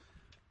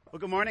Well,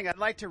 good morning. I'd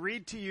like to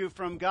read to you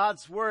from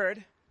God's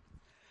Word.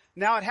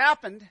 Now it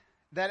happened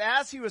that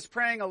as he was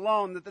praying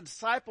alone, that the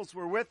disciples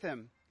were with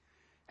him.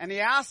 And he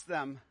asked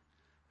them,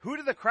 "Who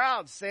do the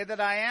crowds say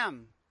that I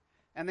am?"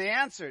 And they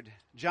answered,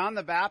 "John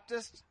the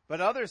Baptist, but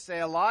others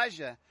say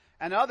Elijah,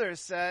 and others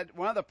said,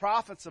 one of the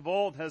prophets of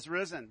old has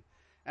risen."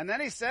 And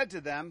then he said to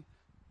them,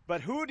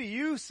 "But who do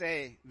you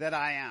say that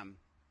I am?"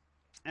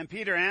 And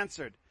Peter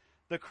answered,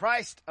 "The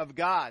Christ of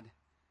God."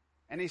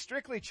 And he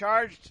strictly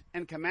charged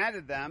and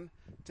commanded them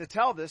to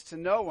tell this to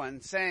no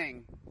one,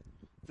 saying,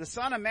 "The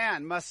Son of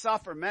Man must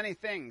suffer many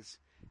things,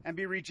 and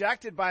be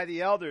rejected by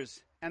the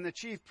elders and the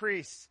chief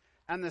priests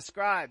and the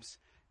scribes,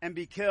 and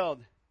be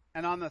killed,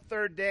 and on the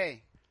third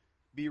day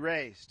be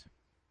raised."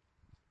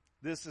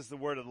 This is the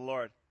word of the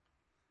Lord.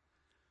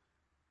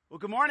 Well,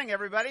 good morning,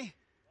 everybody.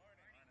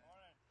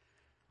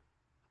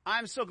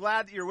 I'm so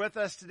glad that you're with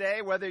us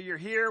today, whether you're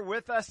here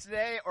with us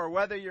today or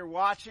whether you're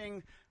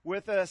watching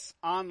with us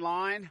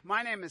online.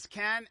 My name is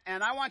Ken,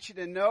 and I want you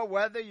to know,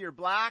 whether you're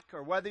black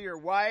or whether you're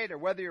white or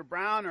whether you're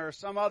brown or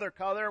some other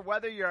color,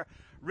 whether you're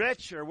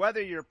rich or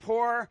whether you're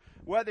poor,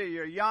 whether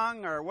you're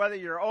young or whether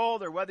you're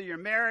old or whether you're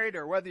married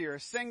or whether you're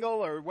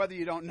single or whether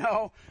you don't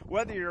know,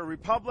 whether you're a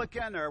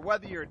Republican or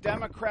whether you're a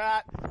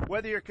Democrat,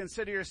 whether you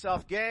consider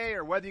yourself gay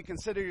or whether you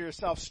consider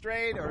yourself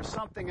straight or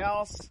something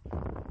else,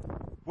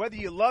 whether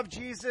you love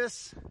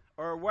Jesus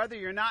or whether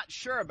you're not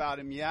sure about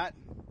him yet,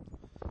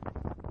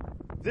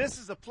 this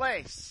is a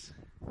place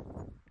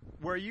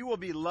where you will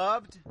be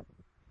loved,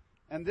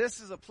 and this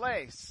is a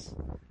place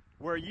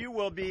where you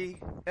will be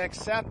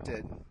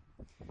accepted.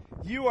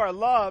 You are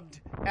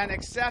loved and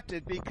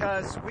accepted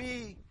because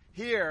we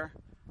here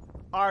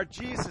are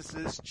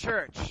Jesus'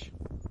 church.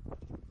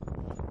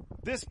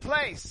 This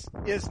place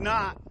is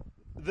not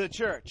the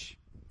church.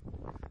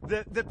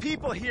 The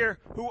people here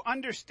who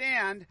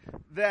understand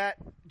that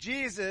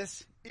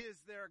Jesus is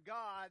their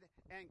God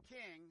and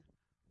King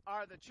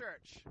are the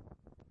church.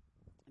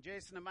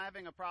 Jason, am I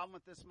having a problem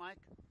with this mic?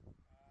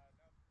 No,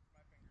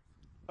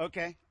 my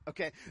fingers.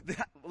 Okay.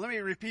 Let me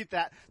repeat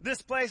that.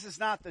 This place is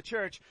not the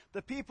church.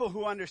 The people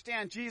who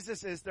understand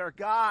Jesus is their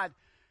God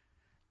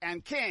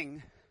and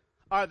King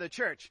are the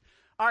church.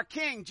 Our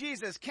King,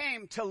 Jesus,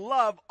 came to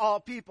love all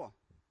people.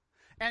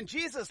 And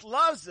Jesus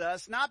loves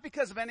us not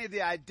because of any of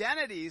the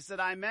identities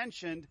that I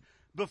mentioned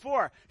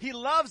before. He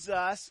loves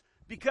us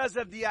because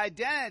of the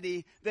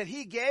identity that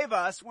he gave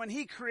us when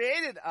he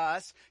created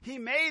us. He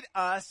made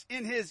us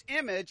in his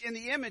image, in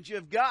the image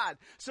of God.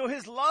 So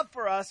his love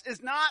for us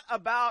is not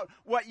about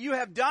what you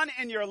have done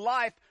in your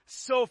life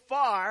so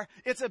far.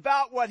 It's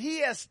about what he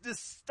has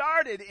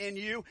started in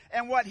you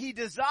and what he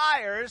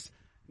desires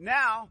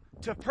now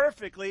to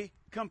perfectly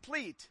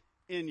complete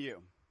in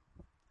you.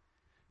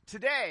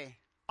 Today,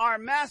 our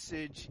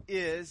message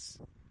is,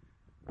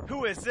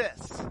 who is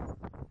this?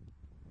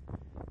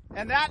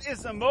 And that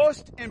is the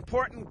most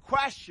important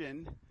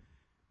question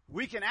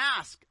we can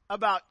ask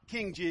about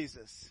King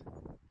Jesus.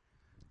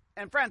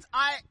 And friends,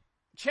 I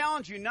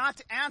challenge you not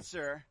to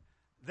answer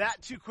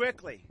that too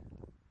quickly,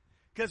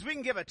 because we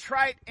can give a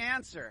trite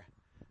answer,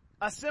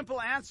 a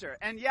simple answer,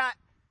 and yet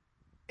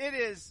it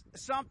is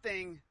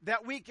something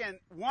that we can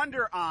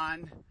wonder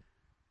on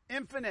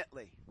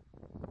infinitely.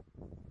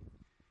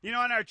 You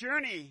know, in our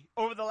journey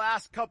over the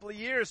last couple of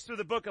years through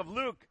the book of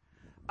Luke,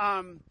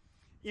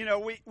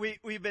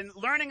 we've been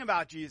learning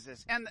about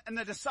Jesus, and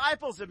the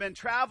disciples have been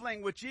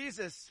traveling with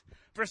Jesus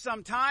for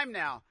some time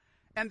now,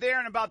 and they're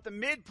in about the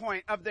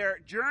midpoint of their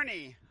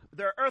journey,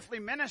 their earthly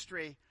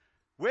ministry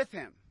with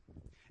him.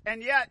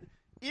 And yet,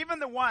 even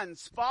the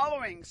ones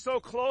following so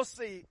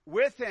closely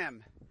with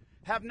him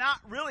have not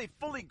really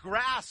fully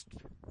grasped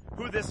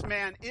who this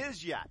man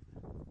is yet.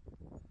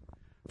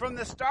 From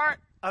the start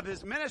of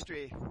his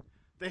ministry,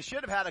 they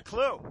should have had a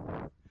clue.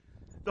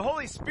 The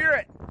Holy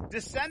Spirit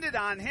descended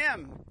on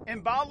him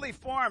in bodily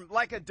form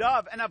like a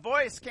dove, and a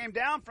voice came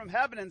down from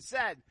heaven and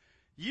said,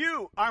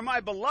 "You are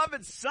my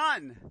beloved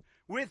Son.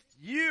 With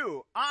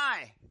you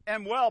I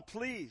am well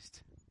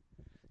pleased."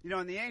 You know,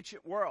 in the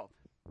ancient world,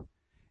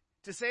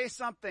 to say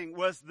something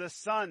was the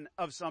son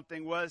of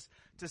something was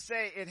to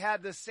say it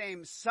had the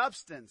same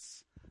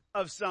substance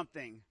of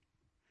something.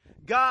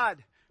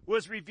 God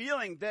was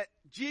revealing that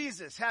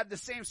Jesus had the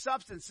same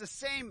substance, the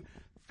same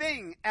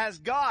thing as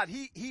God.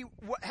 He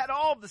had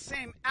all the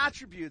same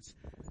attributes.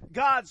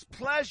 God's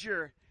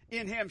pleasure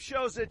in him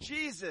shows that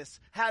Jesus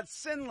had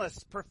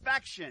sinless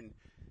perfection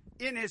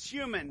in his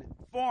human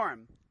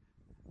form.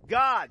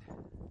 God,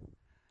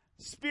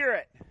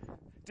 Spirit,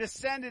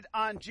 descended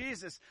on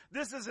Jesus.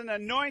 This is an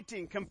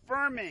anointing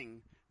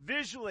confirming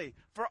visually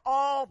for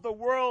all the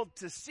world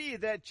to see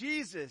that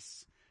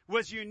Jesus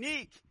was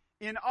unique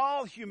in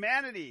all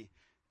humanity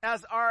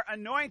as our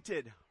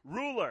anointed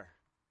ruler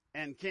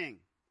and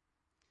king.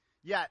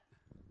 Yet,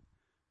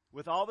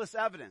 with all this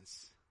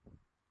evidence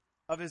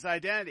of his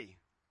identity,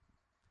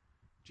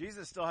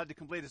 Jesus still had to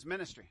complete his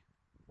ministry.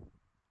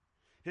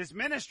 His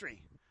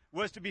ministry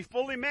was to be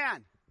fully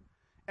man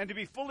and to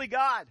be fully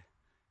God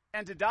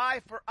and to die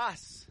for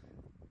us.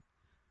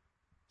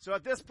 So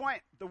at this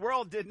point, the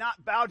world did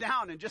not bow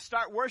down and just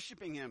start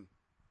worshiping him.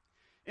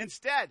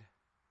 Instead,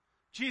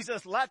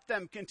 Jesus let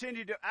them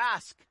continue to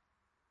ask,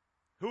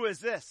 who is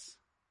this?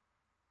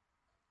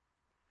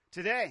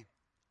 Today,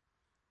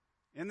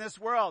 in this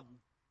world,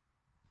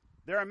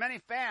 there are many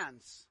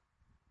fans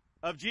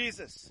of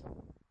Jesus.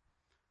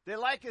 They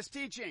like his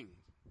teaching.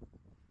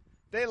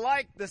 They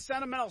like the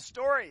sentimental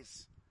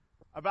stories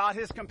about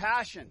his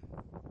compassion.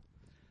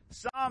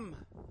 Some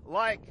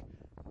like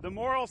the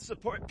moral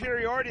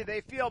superiority they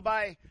feel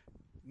by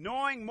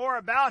knowing more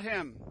about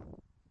him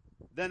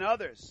than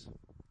others.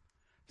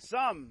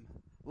 Some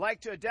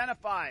like to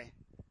identify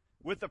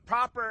with the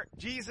proper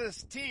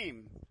Jesus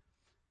team,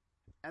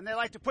 and they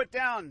like to put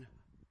down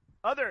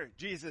other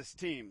Jesus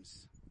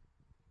teams.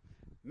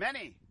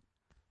 Many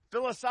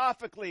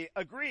philosophically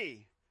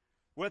agree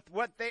with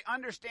what they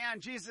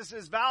understand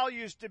Jesus'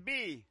 values to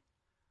be,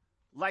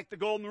 like the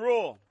Golden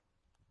Rule.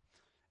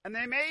 And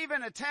they may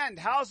even attend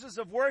houses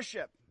of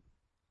worship,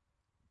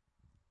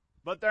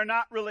 but they're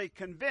not really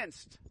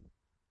convinced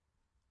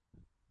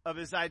of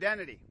his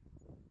identity.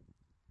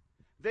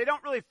 They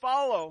don't really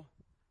follow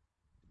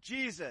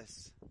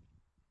Jesus,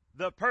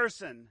 the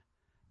person,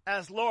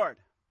 as Lord.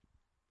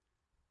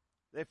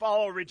 They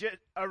follow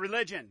a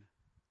religion,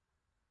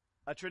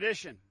 a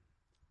tradition.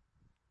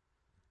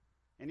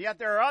 And yet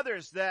there are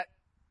others that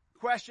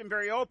question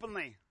very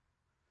openly,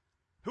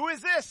 who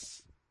is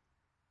this?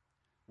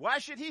 Why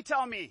should he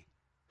tell me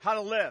how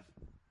to live?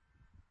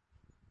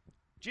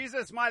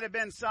 Jesus might have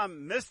been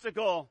some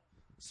mystical,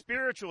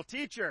 spiritual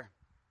teacher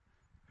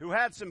who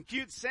had some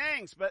cute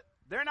sayings, but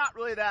they're not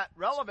really that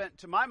relevant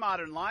to my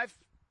modern life.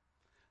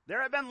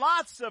 There have been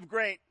lots of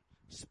great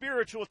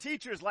spiritual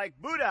teachers like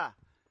Buddha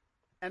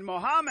and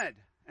Muhammad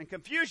and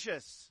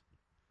Confucius.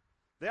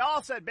 They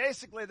all said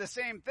basically the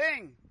same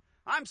thing.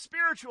 I'm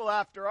spiritual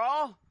after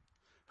all.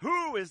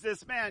 Who is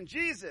this man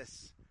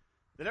Jesus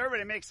that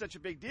everybody makes such a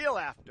big deal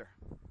after?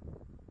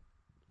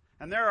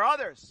 And there are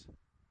others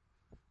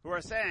who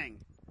are saying,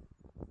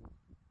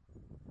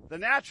 the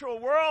natural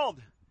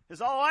world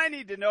is all I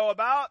need to know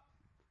about.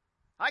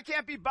 I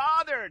can't be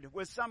bothered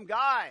with some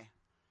guy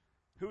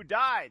who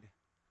died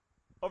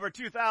over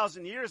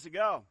 2,000 years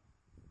ago.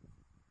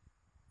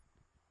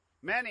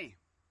 Many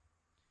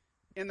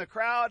in the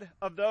crowd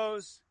of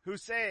those who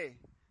say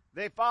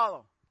they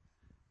follow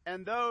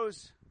and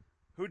those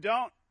who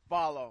don't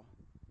follow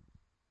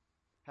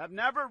have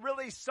never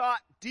really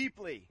sought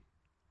deeply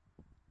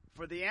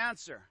for the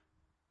answer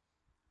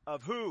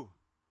of who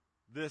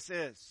this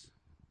is.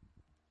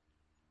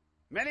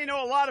 Many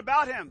know a lot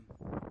about him,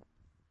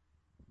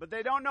 but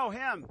they don't know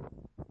him.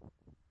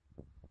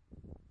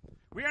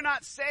 We are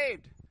not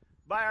saved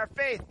by our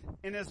faith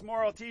in his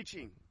moral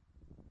teaching.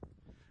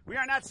 We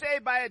are not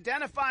saved by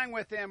identifying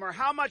with him or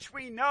how much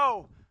we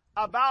know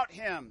about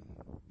him.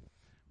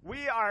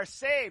 We are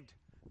saved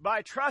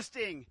by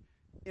trusting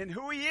in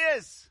who he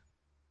is.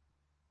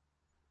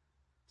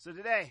 So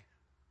today,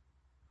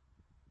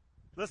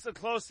 let's look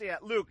closely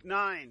at Luke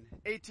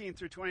 9:18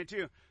 through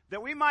 22,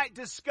 that we might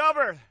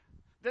discover,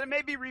 that it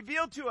may be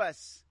revealed to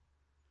us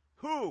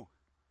who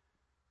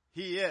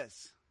he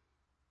is.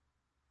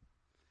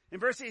 In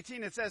verse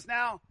 18 it says,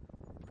 now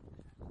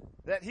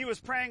that he was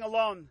praying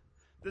alone,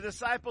 the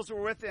disciples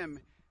were with him,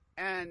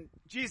 and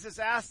Jesus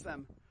asked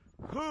them,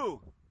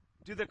 who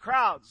do the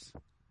crowds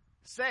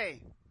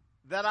say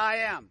that I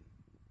am?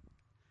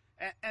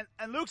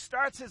 And Luke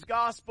starts his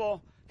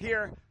gospel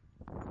here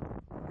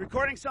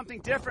recording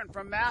something different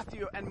from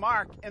Matthew and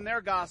Mark in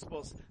their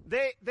gospels.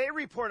 They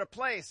report a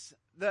place,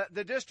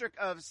 the district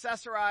of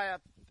Caesarea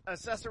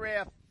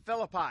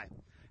Philippi.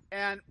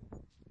 And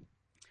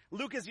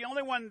Luke is the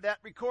only one that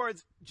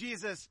records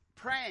Jesus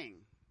praying.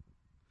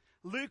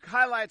 Luke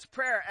highlights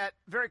prayer at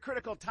very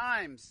critical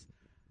times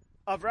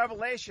of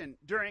revelation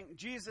during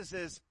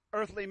Jesus'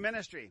 earthly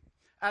ministry.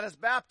 At his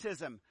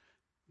baptism,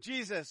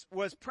 Jesus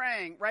was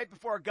praying right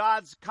before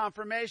God's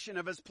confirmation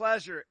of his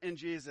pleasure in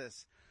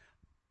Jesus.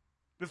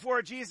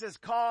 Before Jesus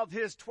called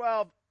his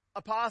 12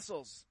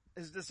 apostles,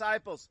 his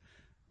disciples,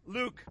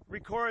 Luke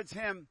records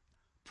him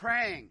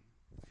praying.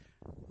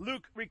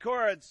 Luke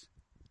records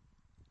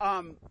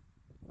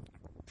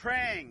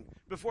praying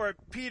before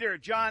Peter,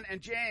 John, and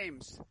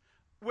James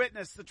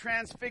witnessed the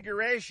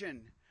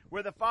transfiguration,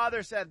 where the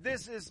Father said,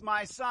 this is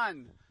my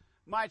Son,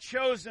 my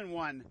chosen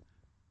one.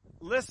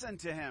 Listen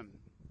to him.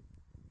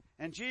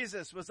 And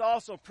Jesus was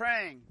also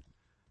praying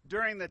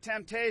during the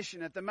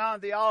temptation at the Mount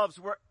of the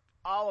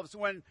Olives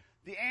when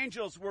the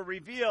angels were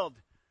revealed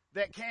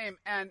that came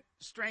and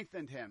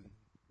strengthened him.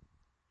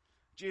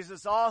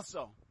 Jesus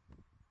also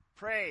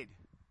prayed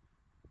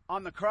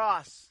on the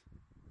cross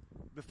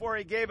before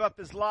he gave up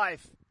his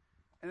life.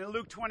 And in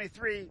Luke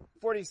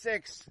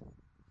 23:46,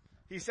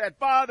 he said,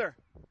 Father,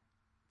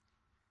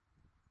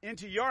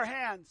 into your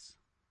hands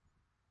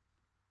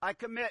I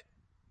commit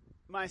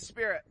my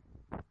spirit.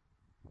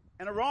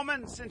 And a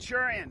Roman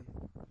centurion,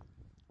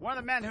 one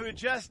of the men who had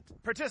just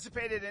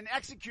participated in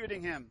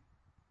executing him,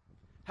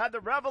 had the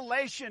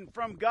revelation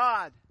from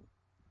God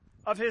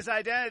of his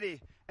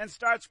identity and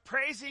starts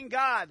praising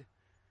God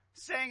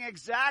saying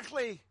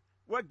exactly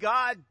what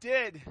God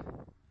did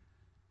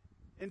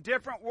in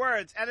different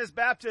words at his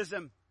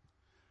baptism.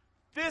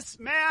 This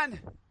man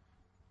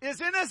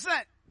is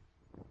innocent.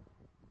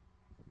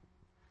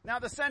 Now,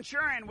 the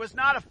centurion was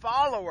not a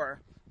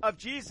follower of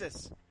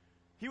Jesus.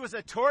 He was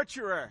a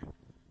torturer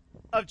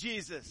of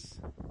Jesus.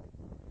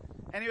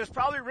 And he was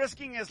probably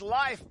risking his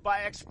life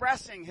by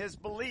expressing his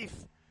belief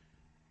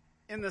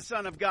in the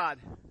Son of God.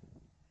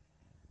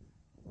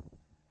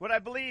 What I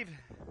believe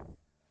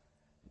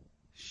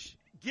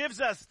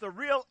gives us the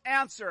real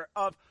answer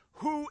of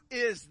who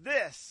is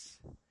this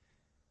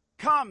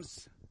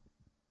comes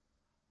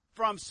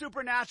from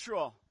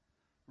supernatural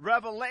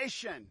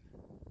revelation,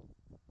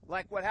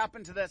 like what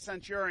happened to that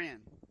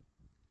centurion.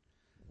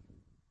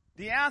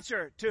 The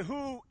answer to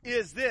who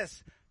is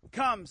this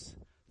comes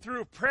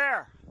through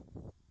prayer,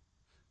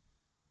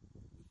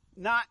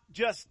 not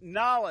just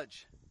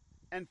knowledge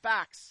and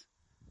facts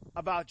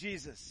about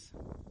Jesus.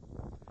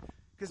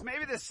 Because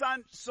maybe the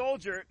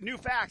soldier knew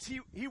facts.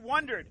 He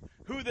wondered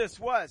who this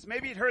was.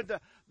 Maybe he'd heard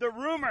the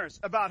rumors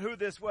about who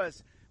this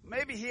was.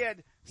 Maybe he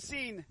had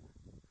seen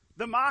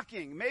the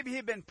mocking. Maybe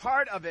he'd been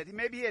part of it.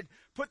 Maybe he had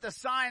put the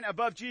sign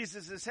above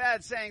Jesus'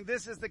 head saying,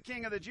 "This is the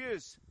King of the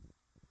Jews."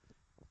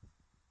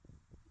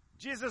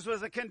 Jesus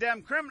was a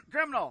condemned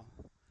criminal,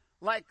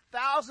 like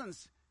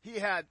thousands he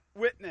had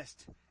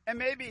witnessed. And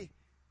maybe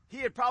he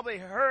had probably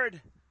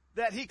heard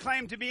that he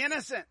claimed to be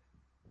innocent.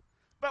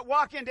 But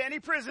walk into any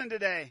prison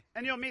today,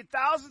 and you'll meet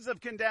thousands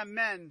of condemned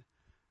men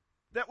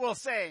that will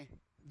say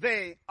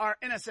they are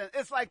innocent.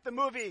 It's like the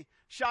movie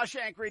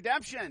Shawshank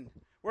Redemption,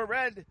 where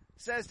Red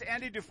says to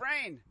Andy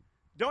Dufresne,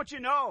 "Don't you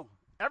know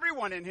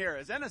everyone in here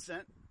is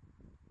innocent?"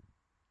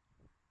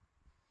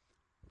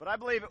 But I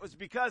believe it was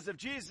because of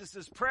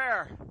Jesus'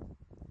 prayer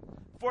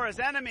for his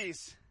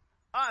enemies,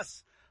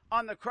 us,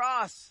 on the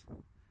cross,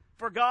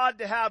 for God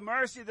to have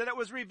mercy, that it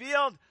was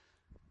revealed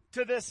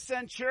to this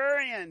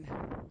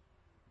centurion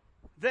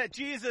that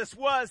Jesus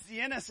was the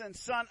innocent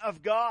Son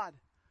of God.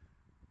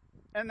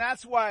 And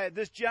that's why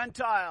this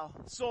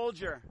Gentile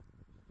soldier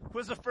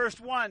was the first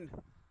one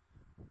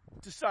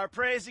to start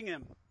praising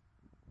him.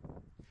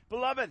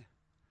 Beloved,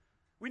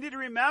 we need to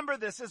remember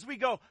this as we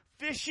go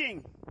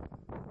fishing.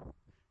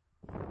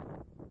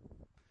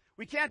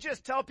 We can't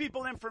just tell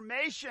people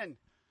information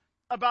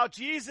about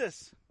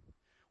Jesus.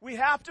 We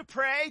have to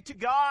pray to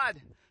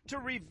God to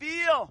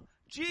reveal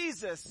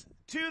Jesus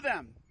to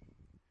them.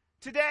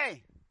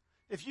 Today,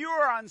 if you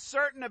are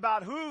uncertain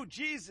about who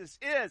Jesus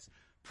is,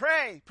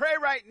 pray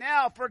right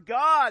now for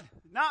God,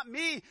 not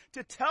me,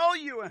 to tell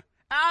you.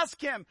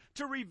 Ask him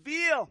to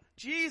reveal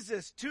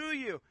Jesus to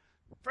you.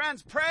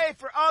 Friends, pray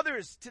for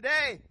others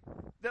today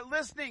that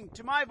listening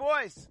to my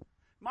voice.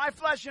 My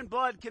flesh and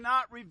blood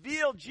cannot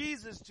reveal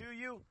Jesus to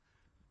you.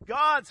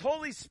 God's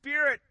Holy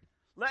Spirit,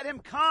 let him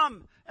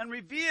come and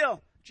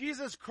reveal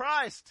Jesus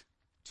Christ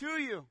to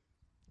you.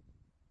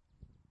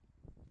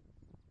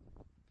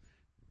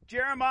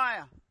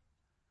 Jeremiah,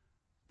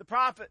 the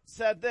prophet,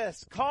 said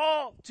this,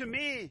 "Call to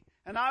me,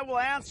 and I will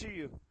answer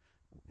you,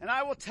 and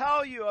I will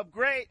tell you of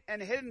great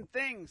and hidden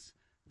things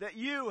that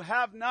you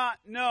have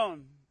not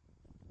known."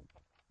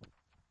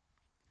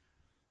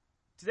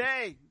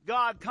 Today,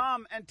 God,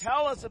 come and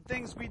tell us of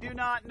things we do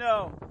not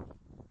know.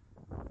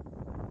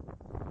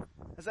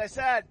 As I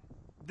said,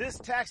 this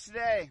text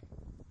today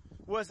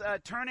was a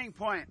turning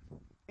point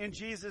in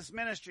Jesus'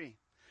 ministry,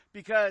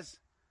 because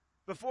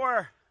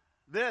before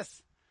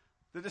this,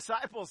 the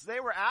disciples,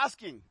 they were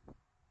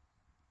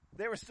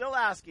still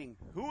asking,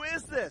 who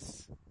is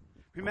this?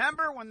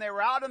 Remember when they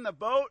were out in the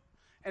boat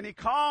and he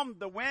calmed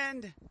the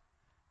wind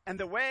and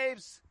the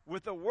waves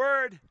with a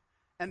word,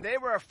 and they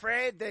were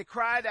afraid? They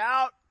cried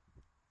out,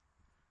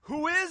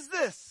 "Who is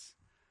this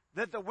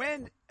that the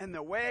wind and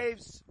the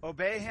waves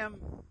obey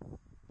him?"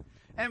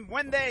 And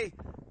when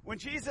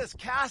Jesus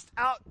cast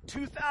out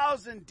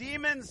 2,000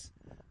 demons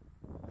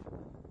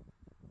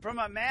from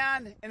a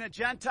man in a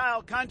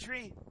Gentile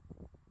country,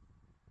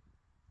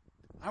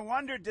 I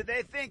wondered, did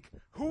they think,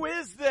 who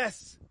is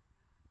this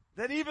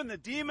that even the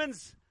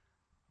demons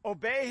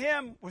obey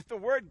him with the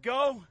word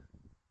go?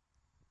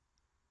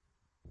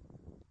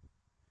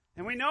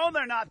 And we know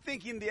they're not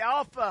thinking the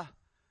Alpha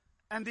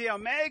and the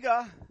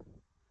Omega.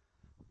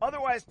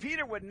 Otherwise,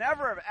 Peter would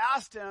never have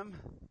asked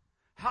him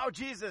how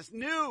Jesus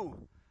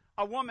knew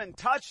a woman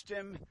touched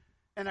him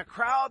in a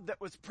crowd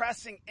that was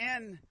pressing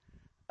in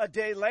a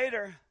day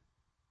later.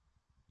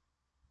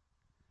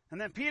 And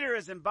then Peter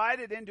is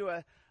invited into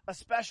a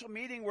special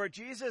meeting where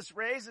Jesus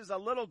raises a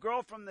little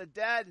girl from the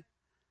dead.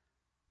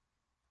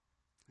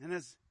 And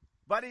his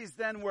buddies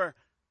then were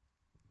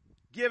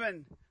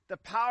given the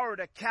power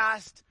to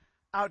cast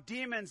out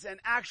demons and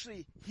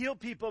actually heal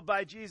people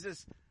by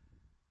Jesus.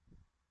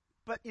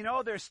 But,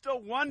 they're still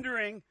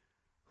wondering,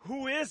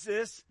 who is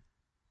this?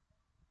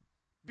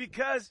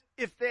 Because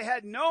if they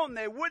had known,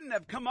 they wouldn't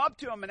have come up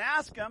to him and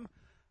asked him,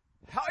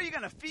 how are you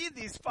going to feed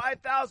these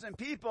 5,000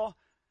 people?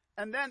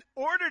 And then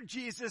ordered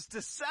Jesus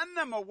to send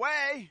them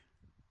away.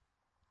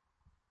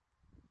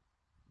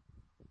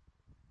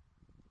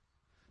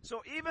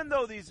 So even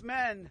though these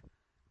men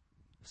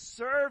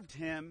served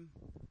him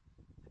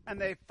and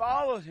they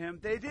followed him,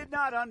 they did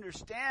not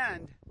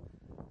understand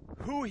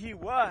who he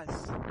was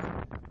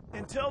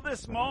until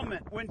this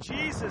moment when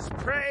Jesus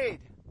prayed.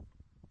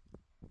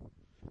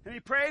 And he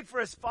prayed for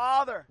his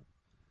Father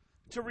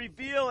to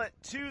reveal it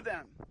to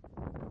them.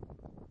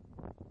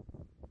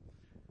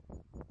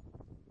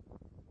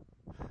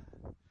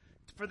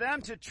 For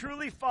them to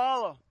truly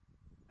follow,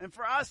 and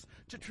for us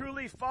to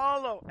truly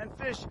follow and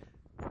fish,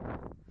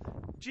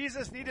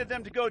 Jesus needed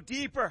them to go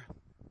deeper.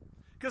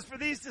 Because for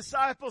these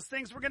disciples,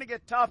 things were going to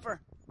get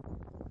tougher.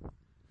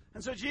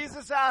 And so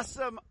Jesus asks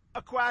them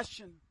a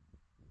question.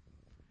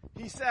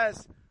 He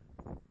says,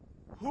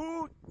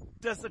 "Who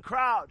does the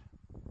crowd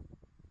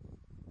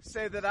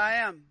say that I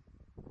am?"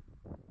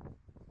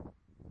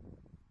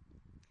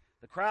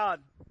 The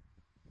crowd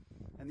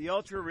and the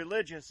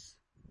ultra-religious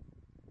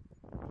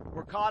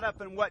were caught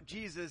up in what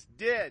Jesus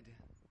did,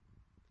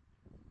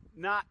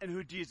 not in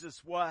who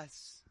Jesus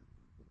was.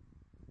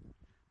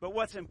 But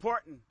what's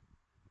important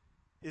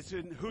is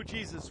in who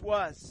Jesus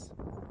was.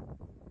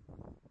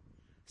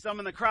 Some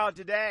in the crowd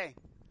today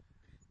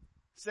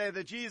say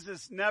that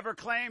Jesus never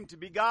claimed to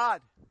be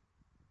God,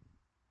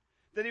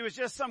 that he was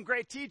just some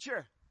great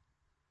teacher,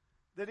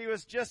 that he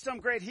was just some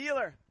great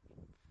healer,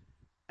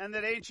 and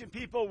that ancient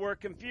people were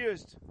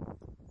confused.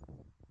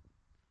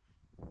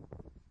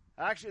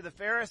 Actually, the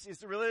Pharisees,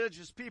 the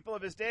religious people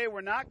of his day,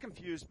 were not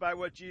confused by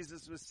what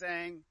Jesus was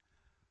saying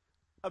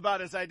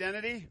about his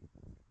identity.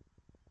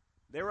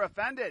 They were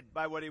offended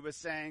by what he was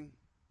saying.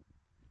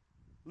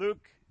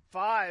 Luke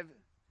 5,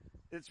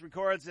 it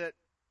records that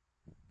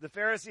the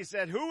Pharisee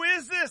said, "Who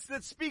is this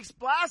that speaks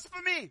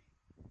blasphemy?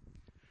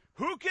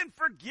 Who can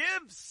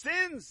forgive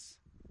sins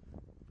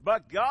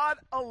but God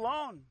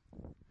alone?"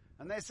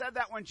 And they said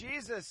that when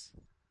Jesus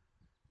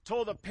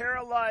told a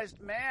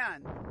paralyzed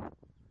man,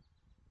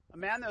 a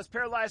man that was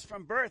paralyzed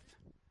from birth,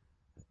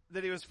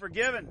 that he was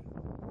forgiven.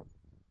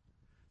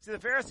 See, the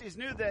Pharisees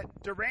knew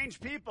that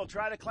deranged people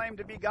try to claim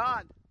to be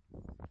God.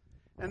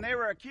 And they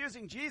were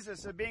accusing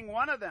Jesus of being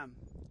one of them.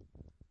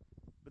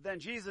 But then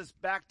Jesus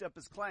backed up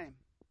his claim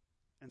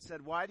and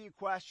said, "Why do you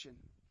question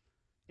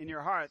in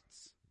your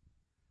hearts?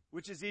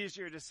 Which is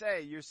easier to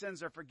say, your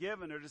sins are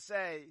forgiven, or to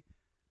say,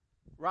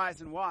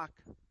 rise and walk?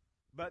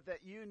 But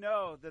that you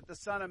know that the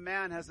Son of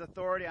Man has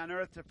authority on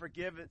earth to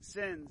forgive its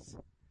sins."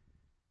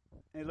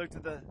 And he looked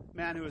at the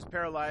man who was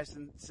paralyzed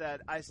and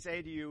said, "I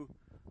say to you,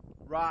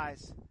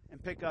 rise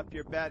and pick up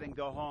your bed and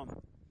go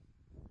home."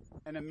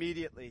 And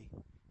immediately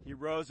he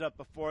rose up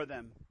before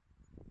them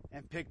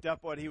and picked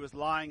up what he was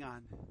lying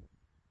on.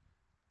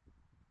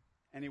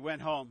 And he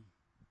went home,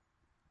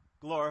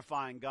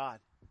 glorifying God.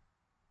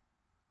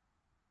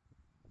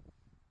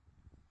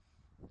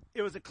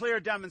 It was a clear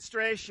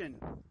demonstration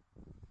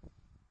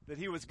that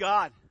he was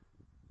God.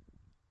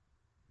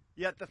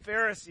 Yet the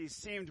Pharisees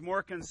seemed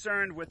more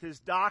concerned with his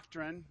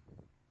doctrine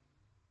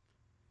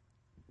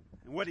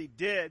and what he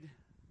did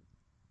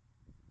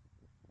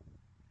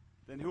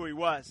than who he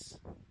was.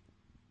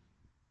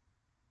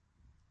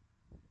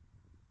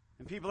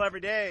 And people every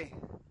day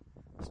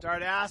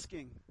start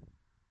asking,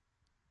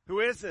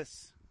 "Who is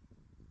this?"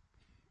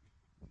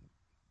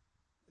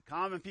 The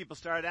common people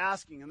started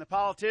asking, and the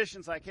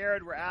politicians like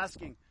Herod were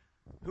asking,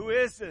 "Who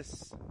is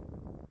this?"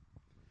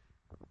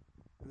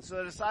 And so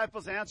the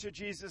disciples answered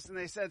Jesus, and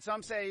they said,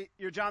 some say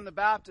you're John the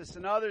Baptist,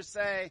 and others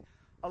say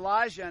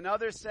Elijah, and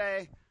others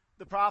say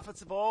the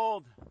prophets of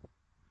old.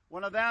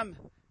 One of them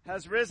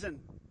has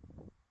risen.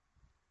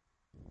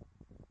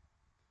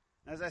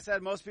 As I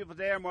said, most people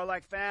today are more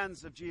like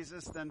fans of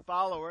Jesus than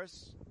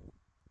followers.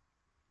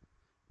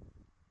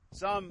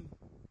 Some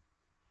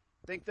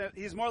think that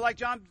he's more like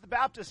John the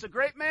Baptist, a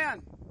great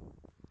man,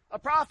 a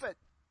prophet,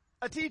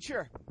 a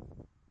teacher.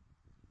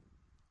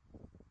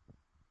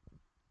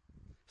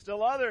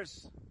 Still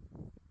others,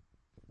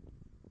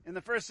 in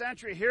the first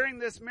century, hearing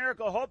this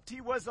miracle, hoped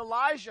he was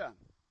Elijah.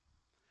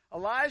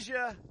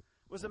 Elijah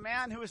was a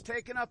man who was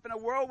taken up in a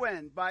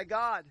whirlwind by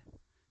God.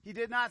 He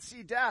did not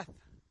see death.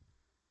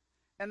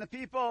 And the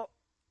people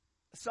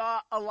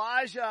saw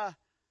Elijah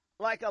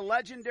like a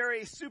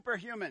legendary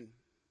superhuman.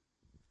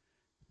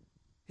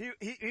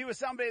 He was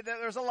somebody that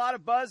there's a lot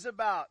of buzz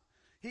about.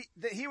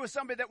 He was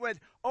somebody that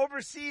would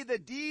oversee the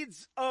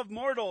deeds of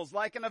mortals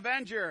like an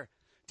avenger,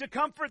 to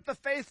comfort the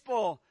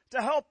faithful,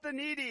 to help the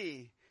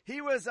needy.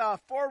 He was a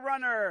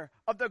forerunner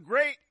of the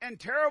great and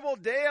terrible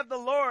day of the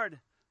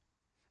Lord.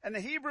 And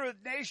the Hebrew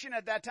nation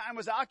at that time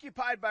was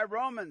occupied by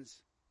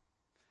Romans.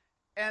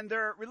 And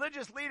their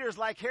religious leaders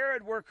like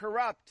Herod were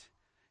corrupt.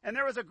 And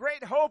there was a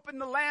great hope in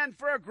the land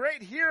for a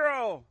great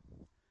hero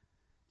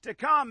to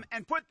come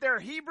and put their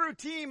Hebrew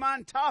team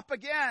on top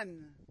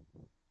again.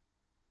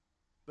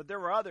 But there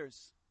were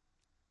others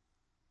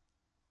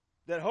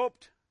that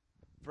hoped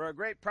for a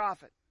great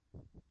prophet.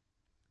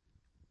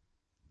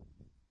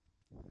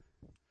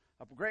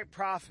 A great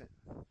prophet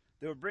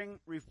that would bring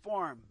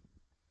reform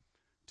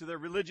to their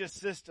religious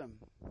system.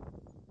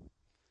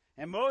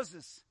 And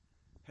Moses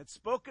had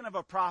spoken of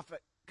a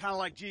prophet kind of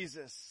like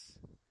Jesus.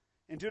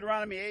 In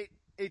Deuteronomy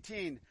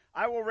 8:18,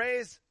 "I will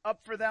raise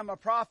up for them a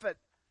prophet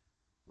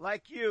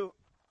like you,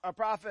 a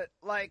prophet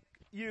like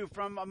you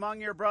from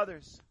among your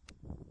brothers.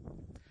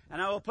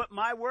 And I will put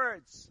my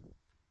words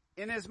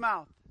in his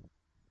mouth,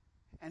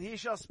 and he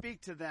shall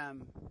speak to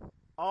them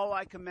all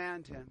I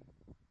command him.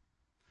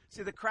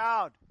 See, the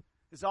crowd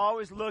is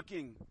always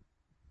looking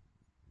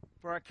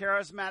for a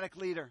charismatic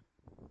leader.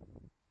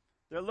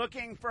 They're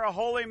looking for a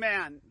holy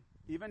man,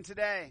 even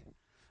today.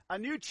 A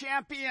new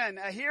champion,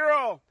 a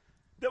hero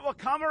that will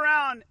come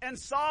around and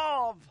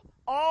solve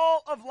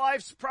all of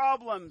life's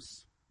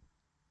problems.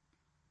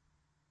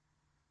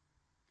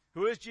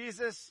 Who is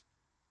Jesus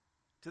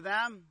to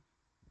them?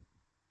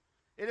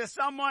 It is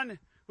someone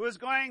who is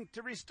going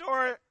to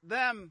restore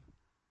them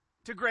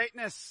to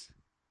greatness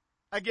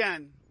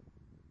again.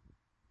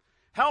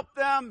 Help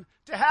them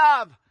to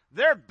have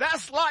their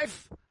best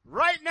life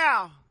right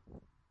now.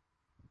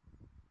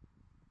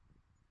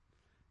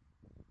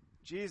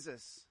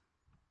 Jesus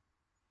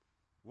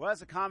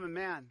was a common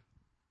man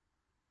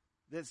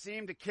that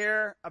seemed to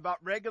care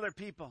about regular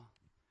people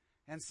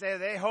and say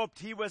they hoped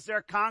he was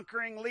their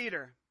conquering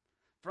leader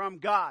from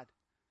God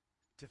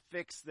to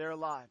fix their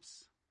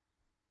lives.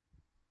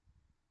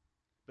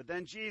 But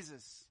then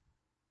Jesus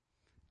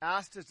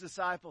asked his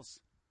disciples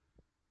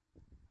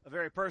a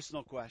very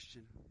personal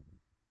question.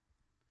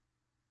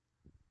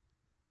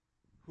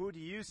 Who do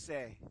you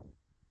say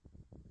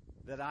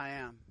that I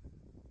am?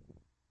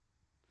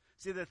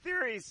 See, the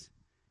theories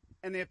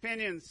and the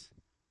opinions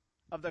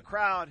of the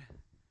crowd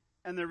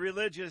and the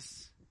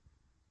religious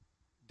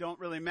don't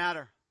really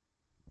matter.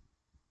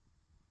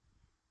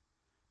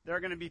 There are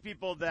going to be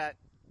people that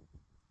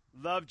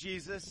love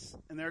Jesus,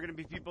 and there are going to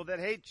be people that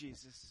hate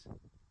Jesus.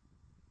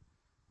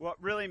 What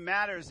really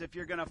matters if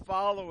you're going to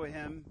follow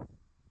him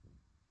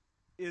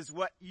is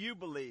what you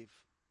believe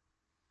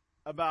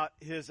about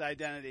his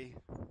identity.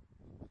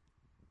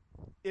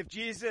 If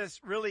Jesus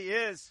really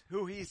is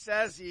who he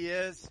says he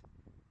is,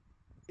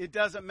 it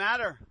doesn't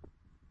matter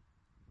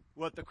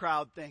what the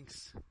crowd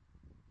thinks.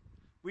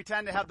 We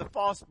tend to have the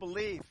false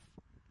belief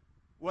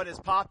what is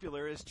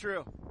popular is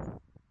true.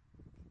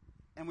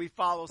 And we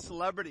follow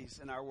celebrities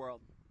in our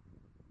world.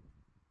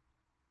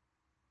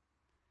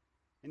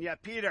 And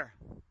yet Peter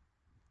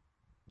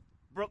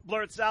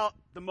blurts out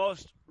the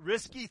most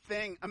risky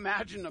thing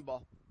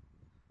imaginable.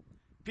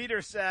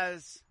 Peter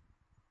says,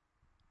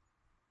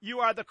 "You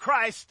are the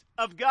Christ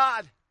of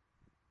God."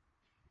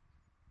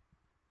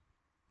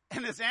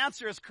 And his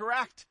answer is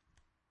correct.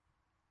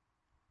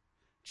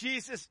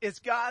 Jesus is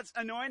God's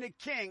anointed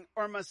king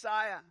or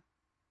Messiah.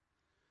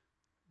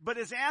 But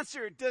his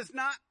answer does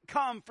not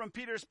come from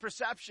Peter's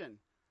perception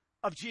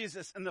of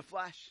Jesus in the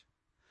flesh.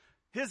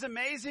 His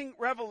amazing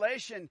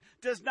revelation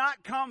does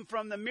not come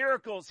from the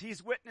miracles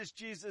he's witnessed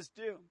Jesus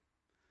do.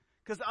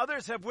 Because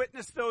others have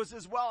witnessed those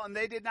as well, and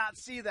they did not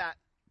see that.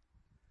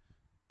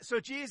 So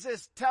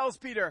Jesus tells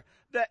Peter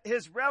that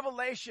his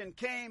revelation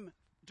came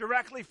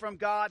directly from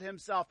God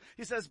himself.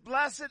 He says,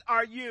 "Blessed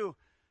are you,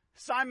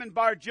 Simon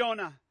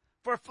Bar-Jonah,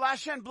 for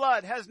flesh and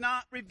blood has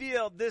not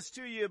revealed this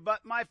to you,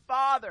 but my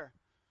Father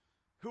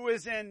who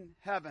is in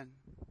heaven."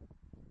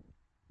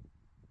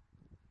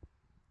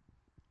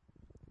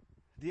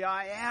 The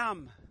I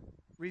Am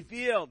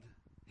revealed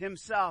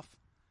himself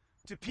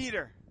to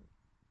Peter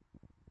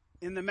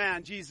in the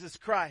man, Jesus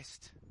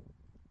Christ.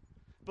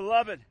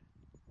 Beloved,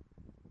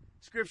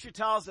 Scripture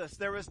tells us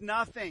there was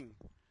nothing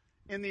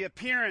in the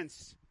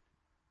appearance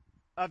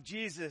of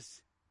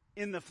Jesus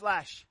in the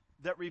flesh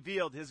that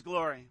revealed his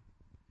glory.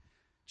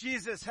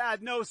 Jesus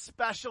had no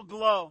special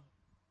glow,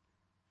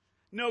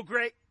 no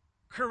great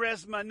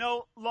charisma,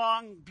 no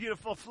long,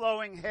 beautiful,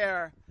 flowing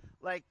hair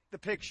like the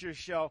pictures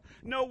show,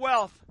 no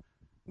wealth,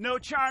 no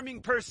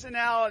charming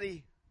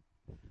personality.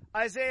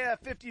 Isaiah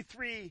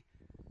 53,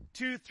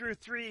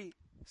 2-3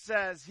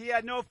 says, "He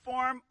had no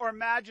form or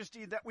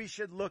majesty that we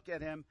should look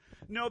at him,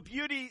 no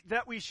beauty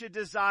that we should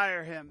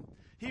desire him.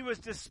 He was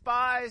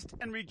despised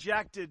and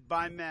rejected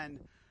by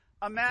men,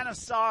 a man of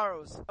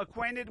sorrows,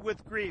 acquainted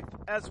with grief,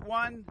 as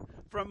one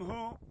from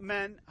whom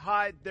men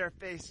hide their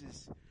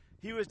faces.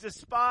 He was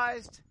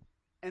despised,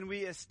 and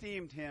we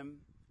esteemed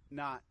him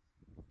not."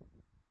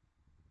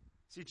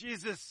 See,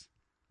 Jesus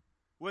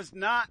was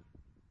not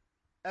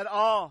at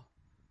all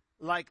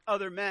like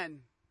other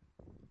men.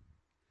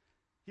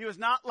 He was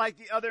not like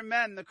the other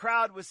men the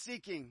crowd was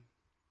seeking.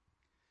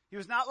 He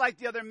was not like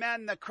the other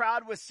men the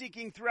crowd was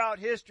seeking throughout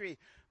history.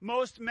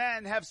 Most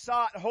men have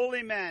sought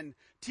holy men,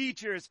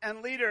 teachers,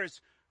 and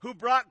leaders who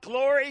brought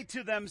glory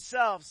to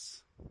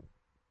themselves.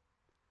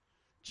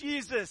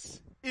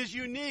 Jesus is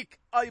unique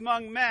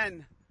among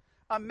men,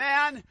 a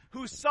man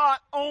who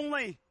sought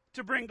only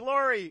to bring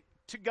glory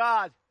to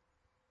God.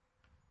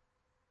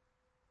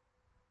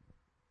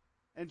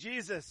 And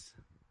Jesus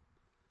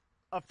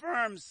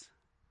affirms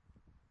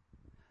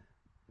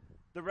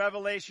the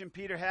revelation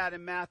Peter had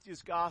in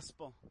Matthew's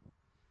gospel.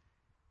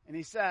 And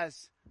he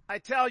says, "I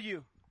tell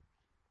you,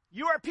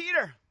 you are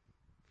Peter,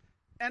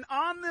 and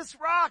on this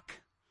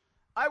rock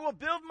I will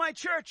build my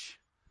church,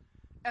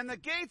 and the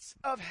gates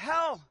of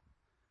hell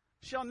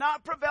shall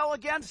not prevail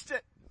against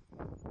it."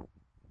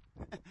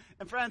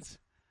 And friends,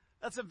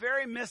 That's a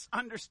very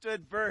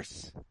misunderstood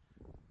verse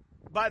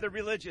by the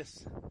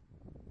religious.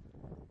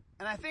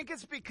 And I think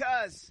it's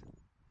because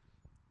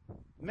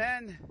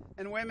men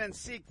and women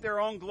seek their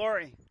own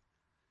glory.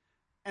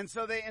 And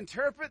so they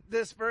interpret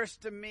this verse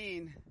to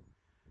mean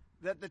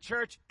that the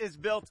church is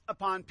built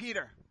upon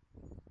Peter.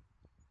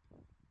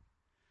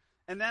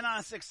 And then on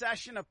a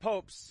succession of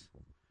popes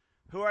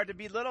who are to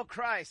be little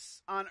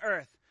Christs on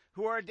earth,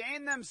 who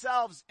ordain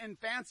themselves in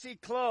fancy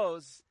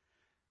clothes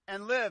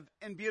and live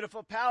in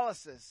beautiful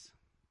palaces.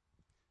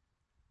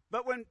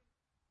 But when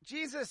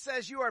Jesus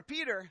says you are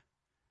Peter,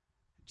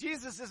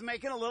 Jesus is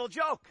making a little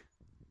joke.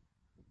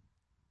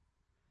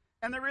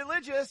 And the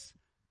religious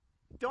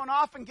don't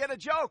often get a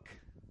joke.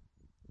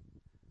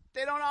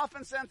 They don't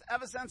often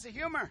have a sense of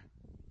humor.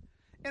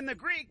 In the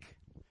Greek,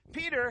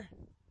 Peter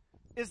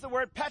is the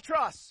word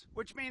Petros,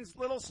 which means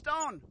little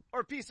stone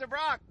or piece of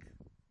rock.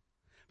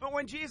 But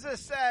when Jesus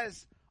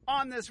says,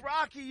 on this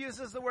rock, he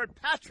uses the word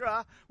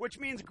Petra, which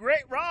means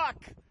great rock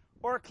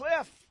or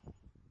cliff.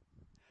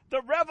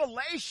 The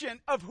revelation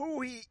of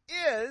who he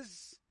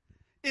is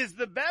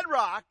the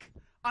bedrock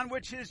on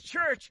which his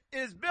church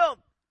is built,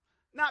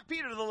 not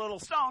Peter the little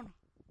stone.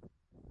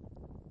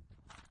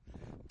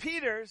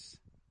 Peter's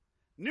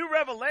new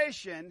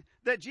revelation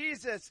that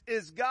Jesus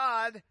is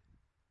God,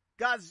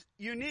 God's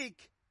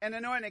unique and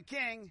anointed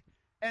King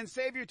and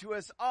Savior to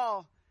us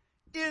all,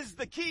 is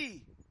the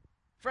key,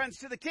 friends,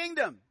 to the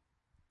kingdom.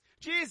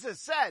 Jesus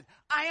said,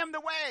 I am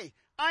the way,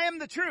 I am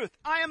the truth,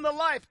 I am the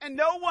life, and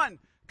no one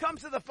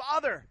comes to the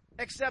Father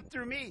except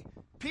through me.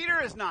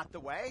 Peter is not the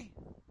way,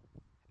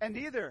 and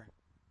neither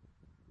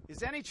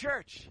is any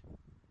church,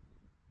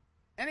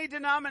 any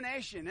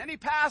denomination, any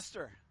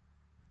pastor,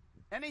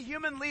 any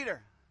human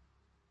leader.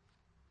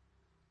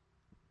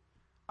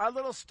 Our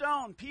little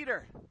stone,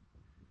 Peter,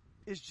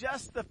 is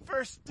just the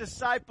first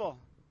disciple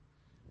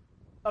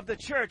of the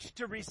church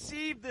to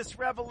receive this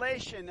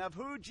revelation of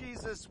who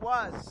Jesus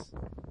was.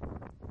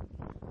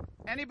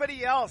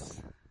 Anybody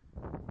else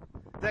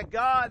that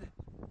God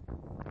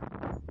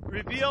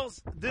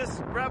reveals this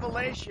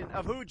revelation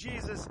of who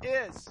Jesus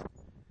is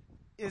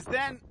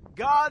then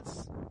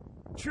God's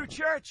true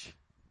church.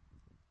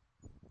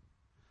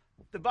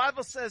 The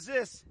Bible says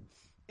this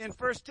in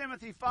 1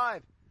 Timothy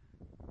 5.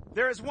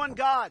 There is one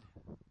God,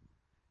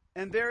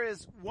 and there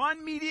is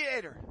one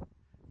mediator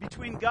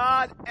between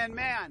God and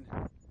man,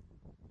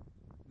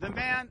 the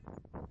man,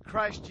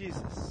 Christ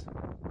Jesus.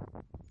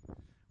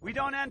 We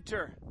don't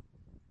enter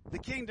the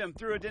kingdom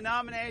through a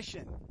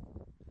denomination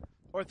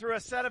or through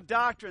a set of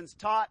doctrines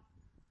taught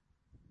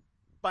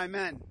by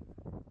men.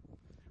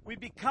 We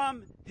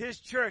become his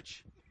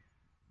church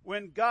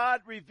when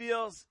God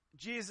reveals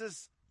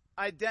Jesus'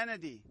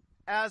 identity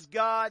as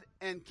God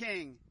and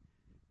King,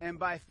 and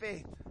by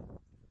faith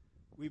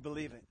we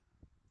believe it.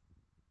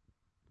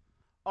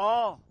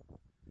 All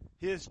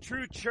his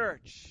true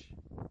church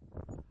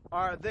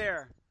are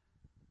there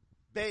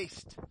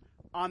based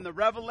on the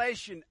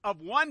revelation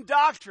of one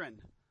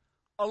doctrine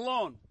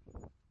alone.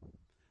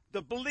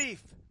 The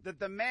belief that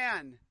the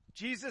man,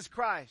 Jesus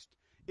Christ,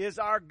 is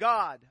our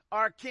God,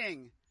 our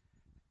King,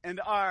 and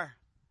our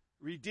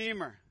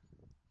Redeemer,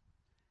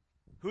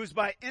 whose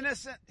by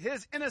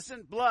his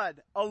innocent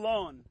blood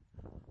alone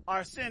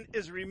our sin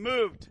is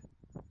removed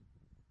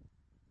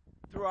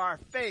through our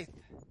faith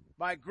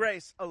by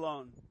grace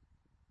alone.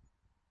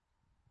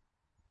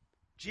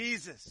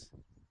 Jesus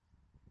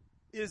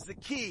is the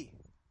key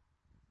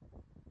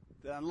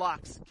that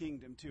unlocks the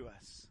kingdom to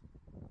us.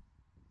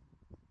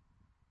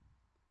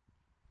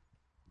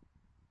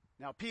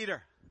 Now,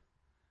 Peter,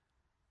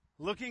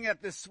 looking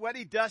at this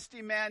sweaty,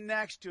 dusty man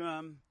next to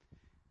him,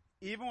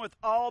 even with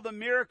all the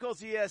miracles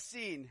he has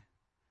seen,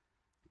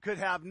 could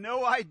have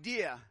no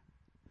idea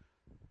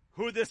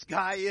who this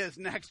guy is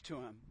next to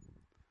him.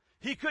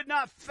 He could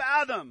not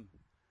fathom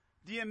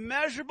the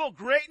immeasurable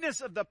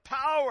greatness of the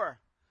power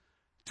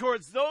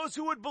towards those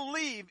who would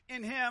believe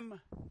in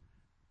him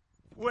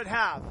would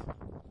have.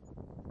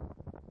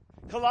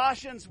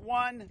 Colossians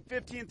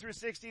 1:15 through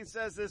 16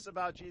 says this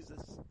about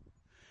Jesus.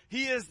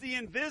 He is the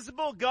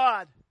invisible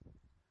God,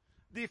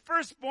 the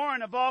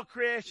firstborn of all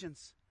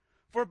creations.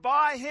 For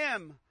by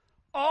him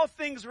all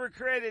things were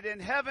created in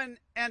heaven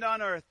and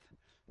on earth,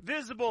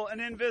 visible and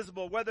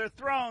invisible, whether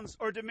thrones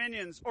or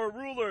dominions or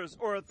rulers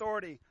or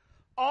authority.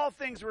 All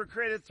things were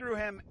created through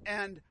him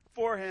and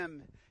for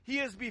him. He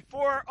is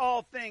before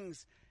all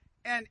things,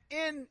 and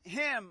in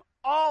him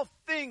all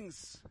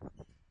things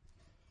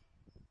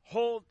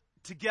hold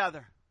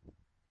together.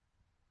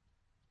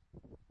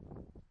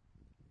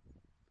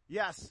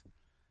 Yes,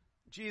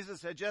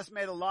 Jesus had just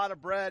made a lot of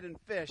bread and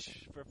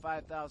fish for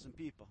 5,000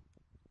 people.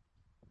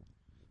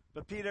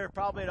 But Peter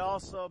probably had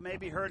also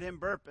maybe heard him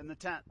burp in the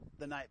tent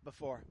the night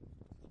before.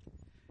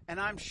 And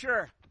I'm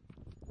sure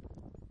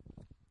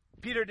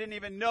Peter didn't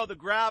even know the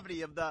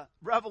gravity of the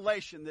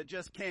revelation that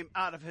just came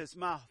out of his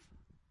mouth.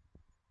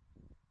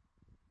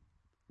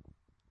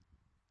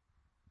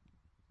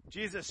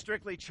 Jesus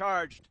strictly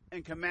charged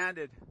and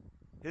commanded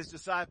his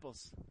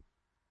disciples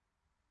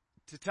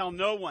to tell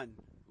no one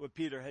what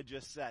Peter had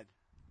just said.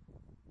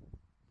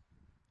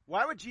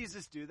 Why would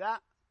Jesus do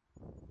that?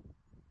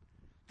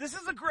 This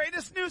is the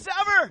greatest news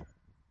ever.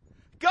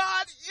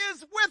 God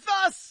is with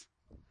us.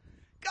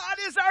 God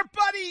is our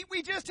buddy.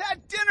 We just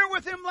had dinner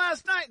with him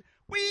last night.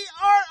 We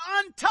are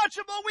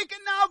untouchable. We can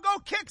now go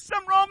kick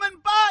some Roman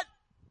butt.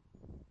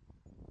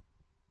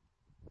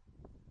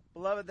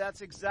 Beloved,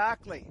 that's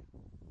exactly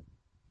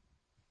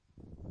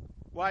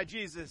why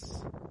Jesus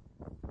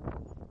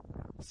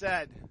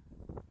said,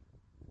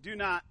 do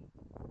not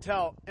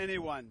tell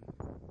anyone.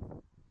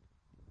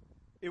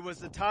 It was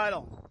the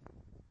title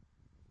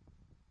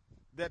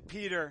that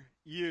Peter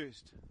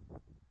used.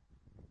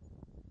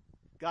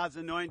 God's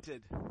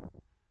anointed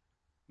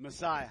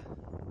Messiah.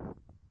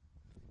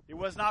 It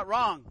was not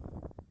wrong.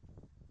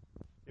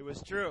 It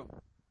was true.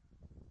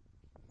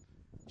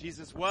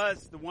 Jesus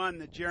was the one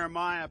that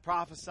Jeremiah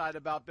prophesied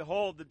about.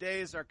 Behold, the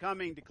days are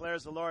coming,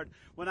 declares the Lord,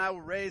 when I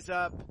will raise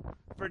up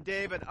for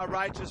David a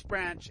righteous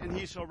branch, and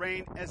he shall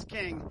reign as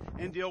king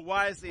and deal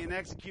wisely and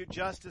execute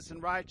justice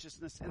and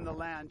righteousness in the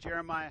land.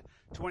 Jeremiah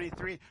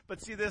 23.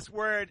 But see, this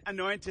word,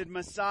 anointed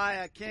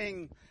Messiah,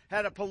 king,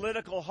 had a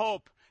political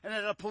hope and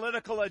had a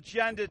political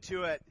agenda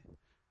to it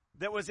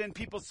that was in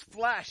people's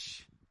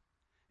flesh.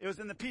 It was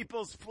in the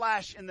people's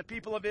flesh, in the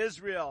people of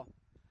Israel.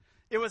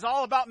 It was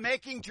all about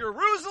making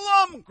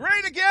Jerusalem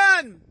great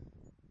again.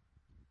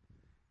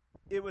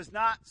 It was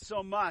not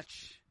so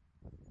much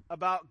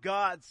about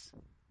God's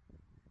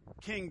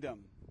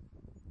kingdom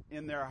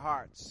in their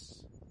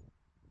hearts.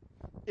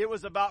 It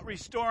was about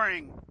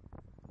restoring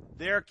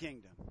their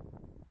kingdom.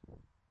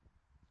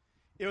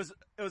 It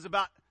was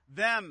about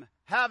them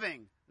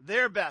having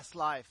their best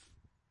life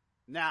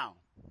now.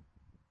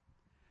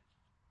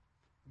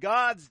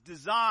 God's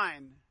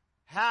design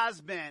has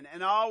been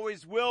and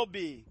always will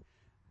be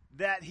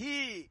that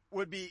he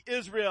would be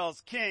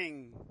Israel's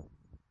king.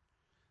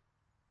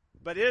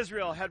 But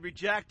Israel had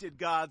rejected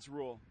God's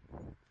rule.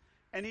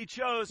 And he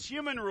chose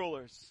human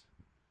rulers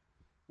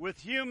with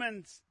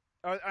humans,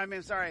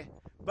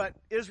 but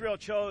Israel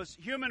chose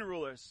human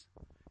rulers.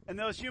 And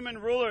those human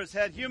rulers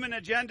had human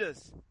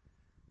agendas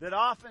that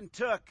often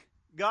took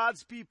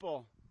God's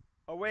people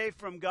away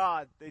from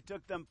God. They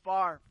took them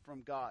far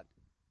from God.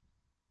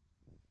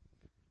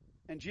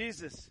 And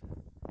Jesus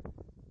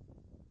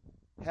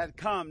had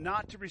come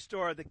not to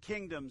restore the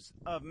kingdoms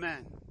of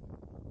men,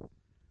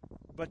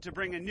 but to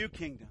bring a new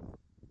kingdom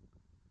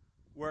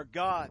where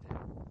God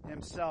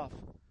himself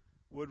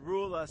would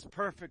rule us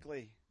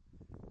perfectly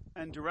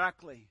and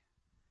directly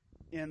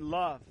in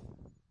love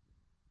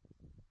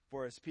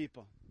for his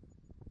people.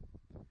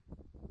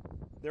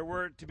 There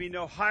were to be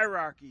no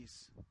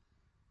hierarchies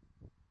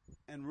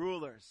and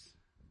rulers.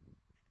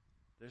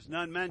 There's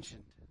none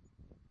mentioned.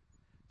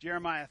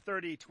 Jeremiah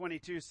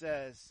 30:22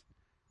 says,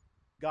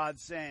 God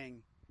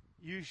saying,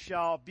 you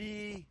shall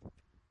be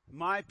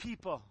my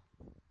people,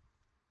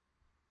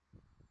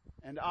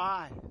 and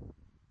I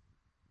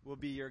will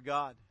be your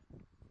God.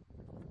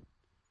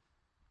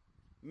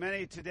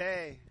 Many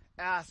today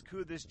ask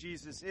who this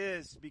Jesus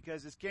is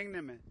because his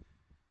kingdom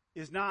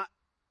is not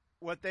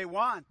what they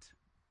want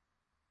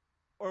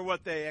or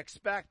what they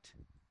expect,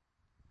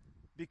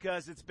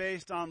 because it's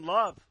based on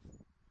love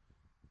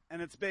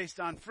and it's based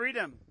on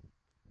freedom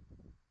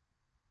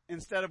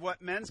instead of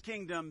what men's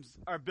kingdoms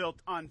are built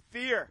on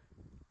fear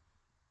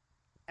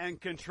and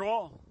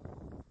control.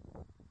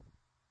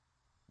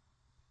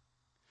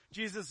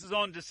 Jesus'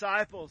 own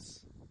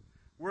disciples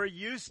were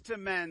used to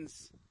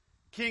men's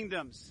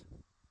kingdoms.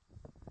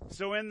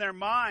 So in their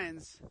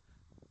minds,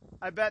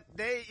 I bet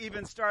they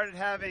even started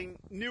having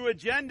new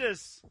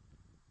agendas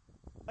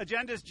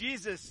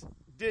Jesus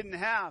didn't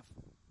have.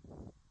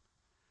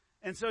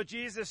 And so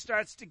Jesus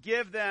starts to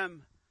give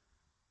them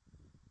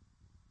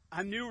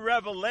a new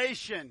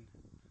revelation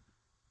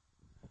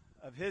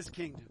of his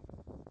kingdom.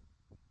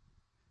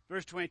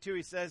 Verse 22,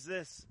 he says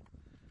this,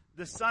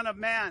 the Son of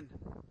Man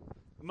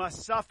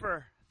must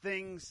suffer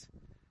things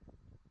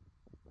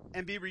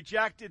and be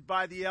rejected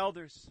by the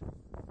elders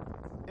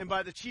and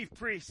by the chief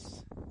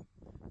priests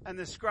and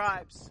the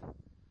scribes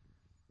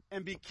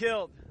and be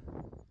killed,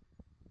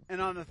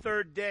 and on the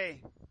third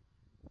day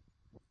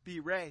be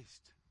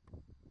raised.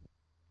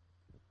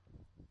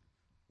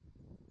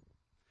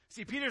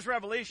 See, Peter's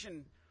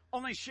revelation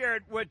only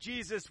shared what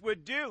Jesus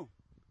would do,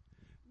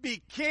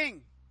 be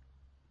king.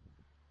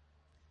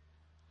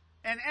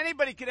 And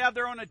anybody could have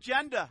their own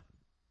agenda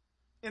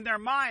in their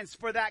minds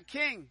for that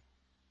king.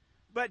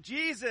 But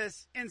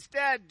Jesus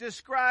instead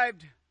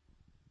described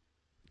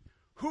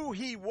who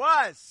he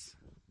was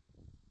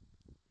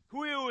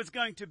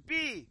going to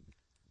be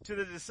to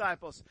the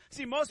disciples.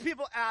 See, most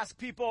people ask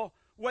people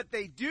what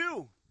they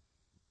do.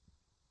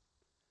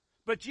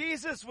 But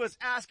Jesus was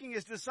asking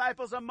his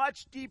disciples a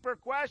much deeper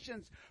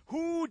question.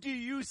 Who do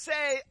you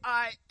say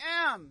I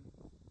am?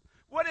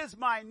 What is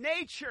my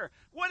nature?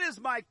 What is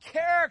my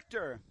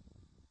character?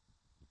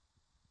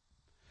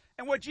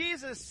 And what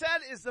Jesus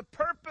said is the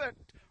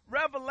perfect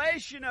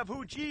revelation of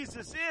who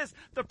Jesus is,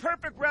 the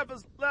perfect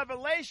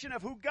revelation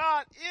of who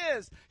God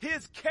is.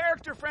 His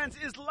character, friends,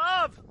 is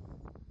love.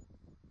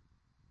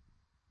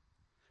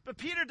 But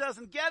Peter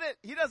doesn't get it.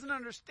 He doesn't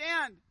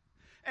understand.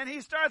 And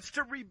he starts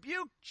to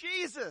rebuke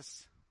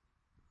Jesus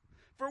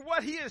for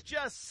what he has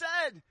just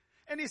said.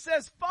 And he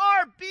says,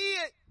 "Far be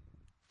it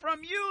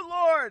from you,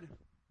 Lord.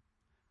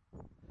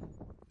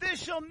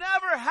 This shall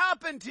never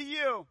happen to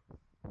you."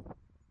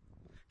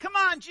 Come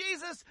on,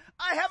 Jesus,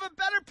 I have a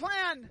better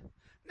plan.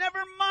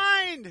 Never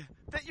mind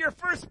that you're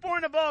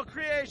firstborn of all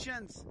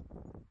creations.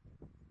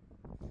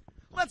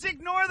 Let's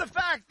ignore the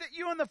fact that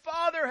you and the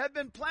Father have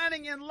been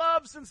planning in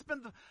love since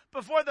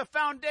before the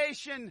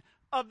foundation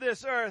of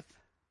this earth.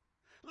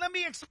 Let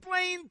me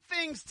explain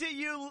things to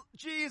you,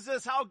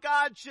 Jesus, how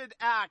God should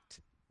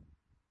act.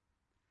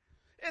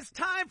 It's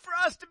time for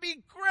us to be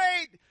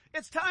great.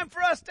 It's time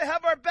for us to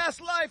have our best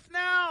life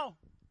now.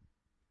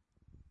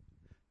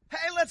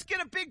 Hey, let's get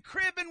a big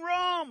crib in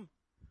Rome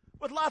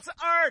with lots of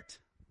art.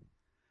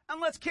 And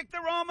let's kick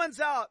the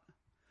Romans out.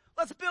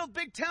 Let's build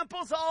big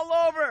temples all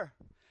over.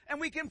 And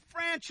we can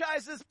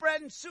franchise this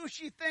bread and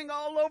sushi thing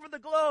all over the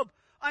globe.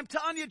 I'm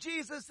telling you,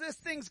 Jesus, this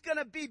thing's going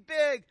to be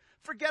big.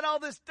 Forget all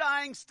this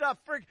dying stuff.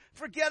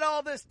 Forget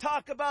all this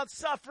talk about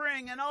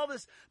suffering and all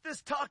this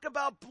talk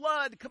about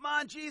blood. Come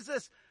on,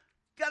 Jesus.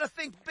 Got to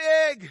think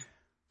big.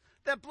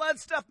 That blood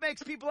stuff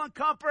makes people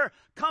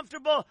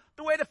uncomfortable.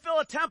 The way to fill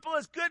a temple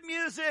is good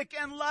music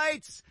and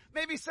lights.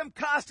 Maybe some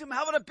costume.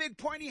 How about a big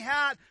pointy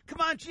hat?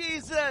 Come on,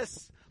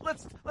 Jesus.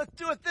 Let's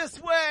do it this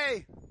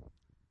way.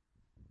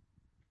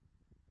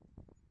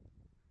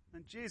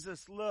 And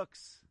Jesus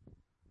looks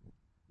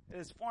at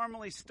his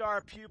formerly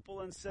star pupil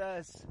and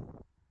says,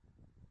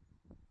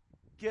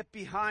 "Get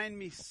behind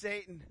me,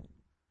 Satan,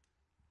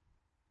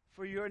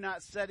 for you're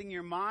not setting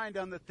your mind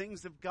on the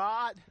things of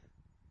God,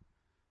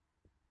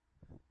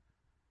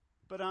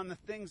 but on the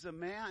things of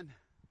man."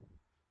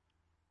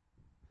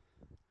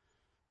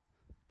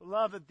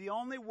 Beloved, the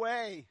only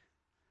way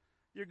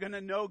you're going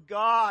to know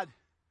God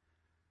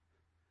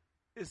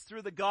is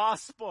through the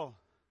gospel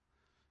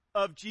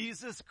of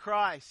Jesus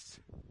Christ.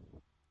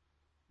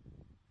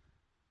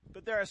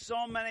 But there are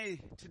so many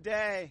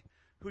today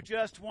who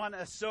just want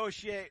to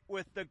associate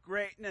with the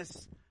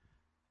greatness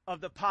of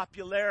the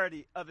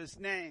popularity of his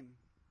name.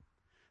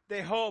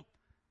 They hope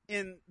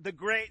in the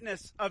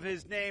greatness of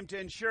his name to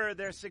ensure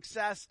their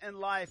success in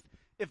life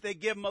if they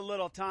give him a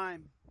little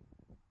time.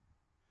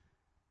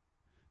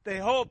 They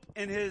hope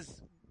in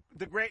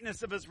the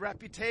greatness of his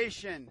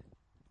reputation,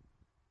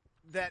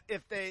 that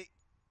if they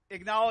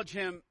acknowledge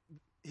him,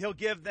 he'll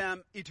give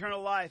them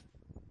eternal life.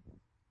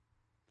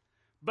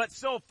 But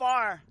so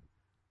far,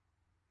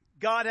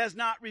 God has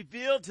not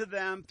revealed to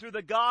them through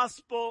the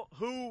gospel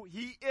who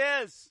he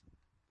is.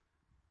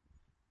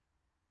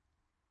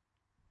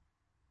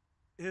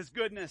 His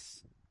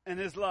goodness and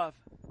his love.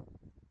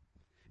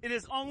 It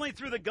is only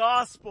through the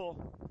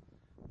gospel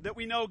that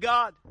we know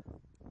God.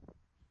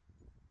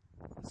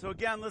 So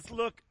again, let's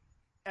look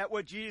at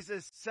what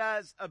Jesus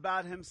says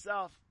about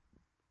himself.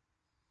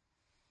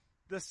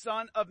 The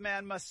Son of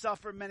Man must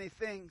suffer many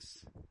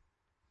things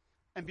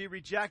and be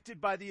rejected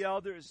by the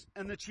elders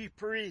and the chief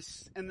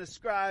priests and the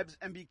scribes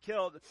and be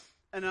killed,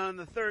 and on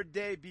the third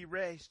day be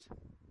raised.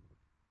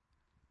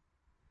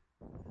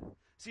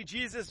 See,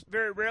 Jesus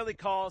very rarely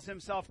calls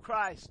himself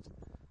Christ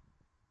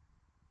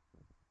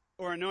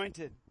or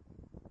anointed.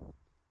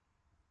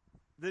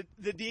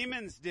 The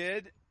demons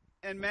did,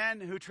 and men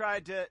who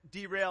tried to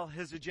derail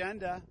his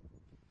agenda.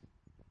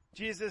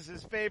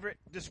 Jesus' favorite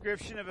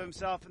description of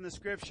himself in the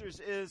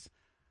scriptures is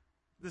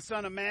the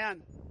Son of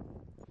Man.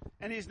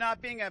 And he's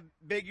not being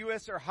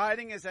ambiguous or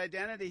hiding his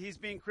identity. He's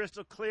being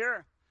crystal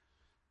clear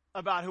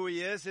about who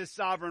he is, his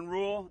sovereign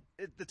rule.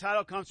 The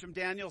title comes from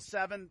Daniel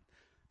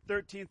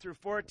 7:13 through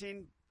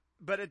 14,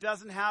 but it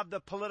doesn't have the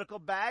political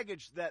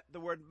baggage that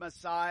the word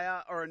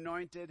Messiah or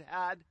anointed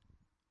had.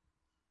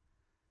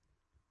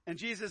 And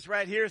Jesus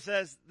right here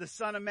says the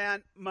Son of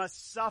Man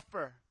must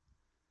suffer.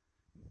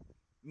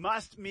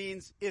 Must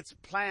means it's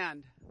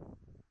planned.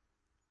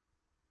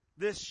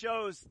 This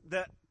shows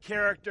the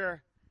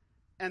character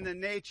and the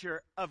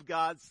nature of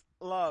God's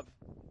love.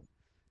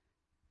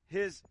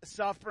 His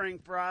suffering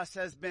for us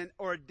has been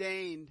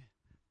ordained,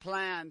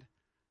 planned,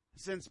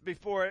 since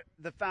before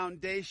the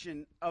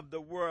foundation of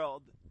the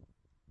world.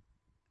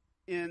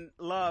 In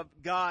love,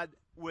 God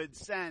would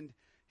send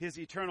his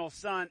eternal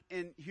Son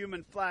in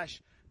human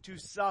flesh to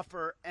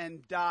suffer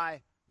and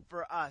die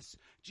for us.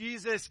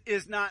 Jesus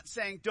is not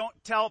saying,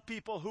 don't tell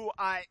people who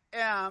I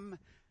am.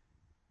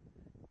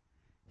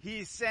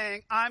 He's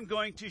saying, I'm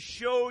going to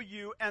show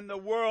you and the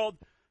world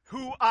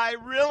who I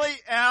really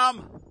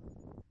am.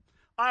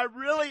 I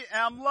really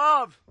am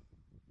love.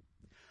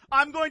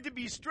 I'm going to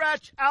be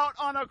stretched out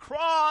on a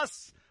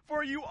cross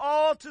for you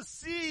all to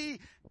see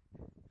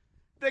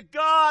that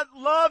God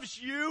loves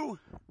you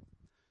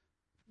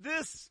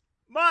this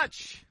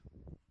much.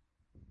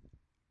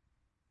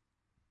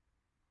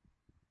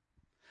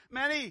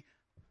 Many,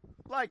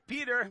 like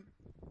Peter,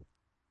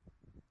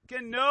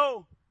 can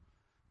know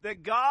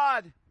that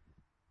God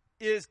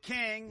is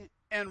king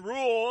and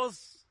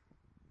rules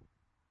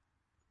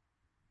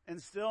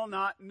and still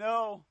not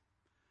know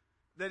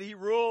that he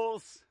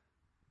rules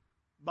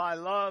by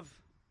love.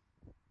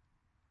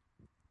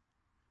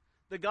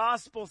 The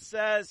gospel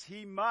says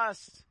he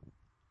must.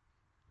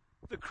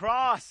 The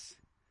cross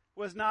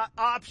was not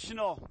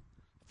optional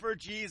for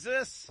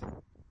Jesus.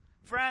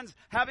 Friends,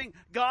 having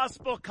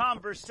gospel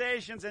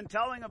conversations and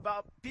telling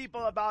about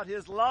people about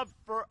his love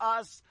for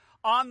us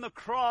on the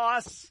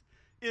cross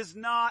is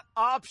not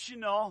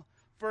optional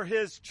for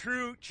his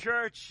true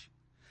church.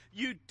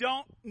 You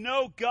don't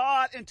know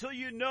God until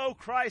you know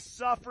Christ's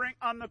suffering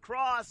on the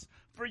cross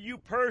for you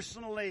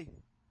personally.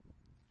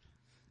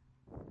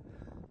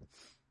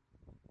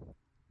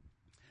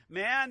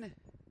 Man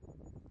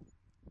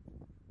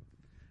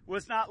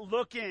was not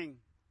looking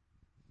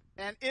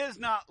and is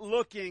not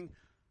looking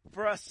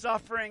for a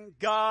suffering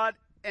God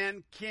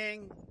and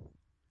King.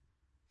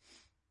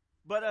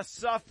 But a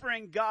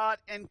suffering God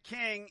and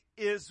King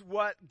is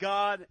what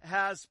God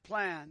has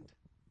planned.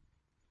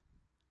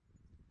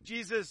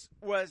 Jesus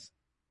was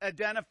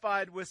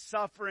identified with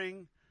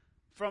suffering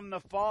from the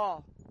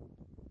fall,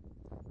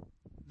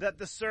 that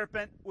the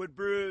serpent would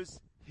bruise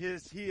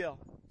his heel.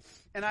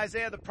 And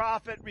Isaiah the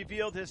prophet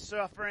revealed his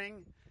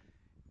suffering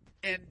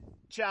in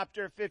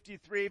chapter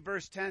 53,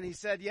 verse 10. He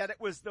said, "Yet it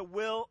was the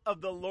will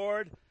of the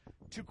Lord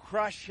to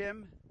crush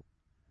him,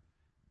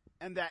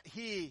 and that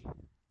he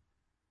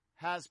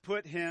has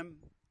put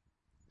him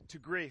to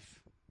grief."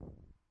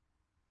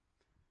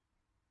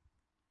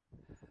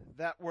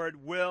 That word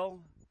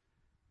will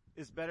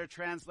is better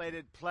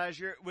translated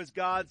pleasure. It was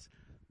God's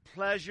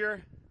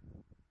pleasure.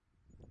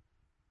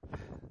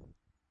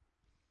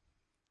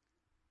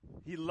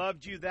 He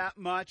loved you that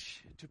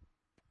much to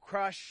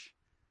crush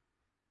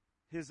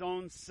his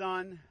own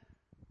son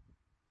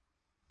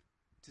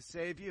to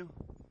save you.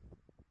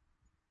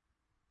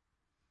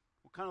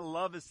 What kind of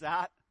love is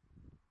that?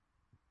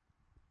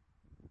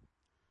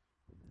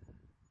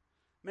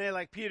 Many,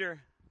 like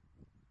Peter,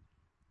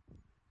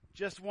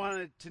 just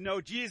wanted to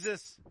know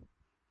Jesus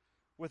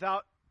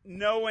without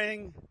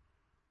knowing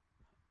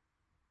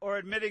or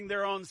admitting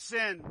their own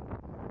sin.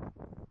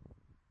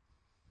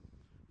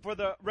 For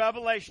the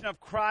revelation of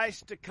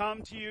Christ to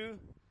come to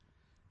you,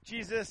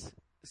 Jesus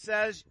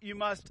says you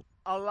must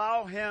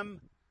allow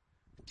him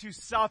to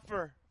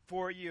suffer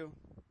for you.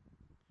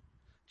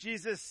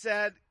 Jesus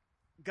said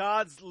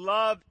God's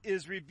love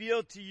is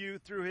revealed to you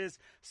through his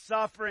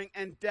suffering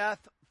and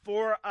death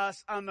for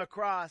us on the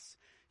cross.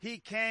 He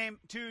came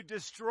to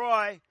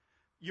destroy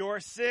your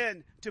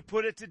sin, to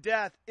put it to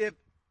death. If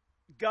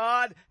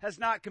God has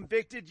not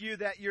convicted you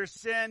that your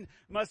sin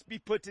must be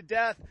put to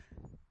death,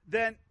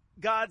 then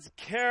God's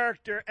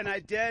character and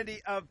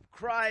identity of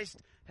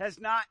Christ has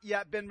not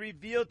yet been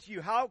revealed to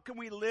you. How can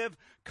we live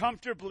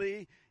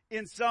comfortably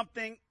in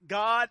something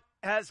God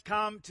has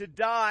come to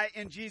die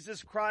in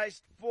Jesus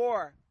Christ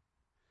for?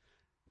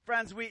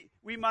 Friends,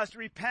 we must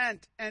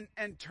repent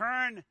and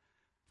turn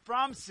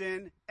from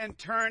sin and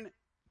turn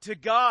to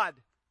God.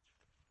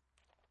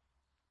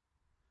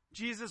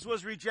 Jesus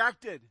was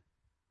rejected.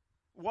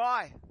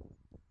 Why?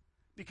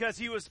 Because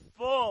he was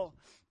full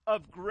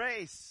of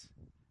grace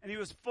and he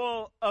was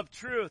full of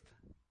truth,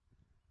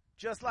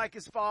 just like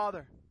his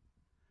Father.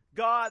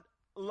 God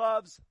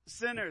loves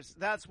sinners.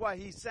 That's why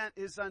he sent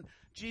his son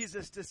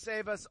Jesus to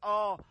save us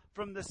all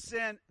from the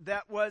sin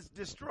that was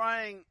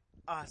destroying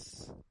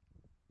us.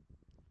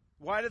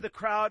 Why did the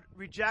crowd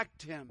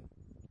reject him?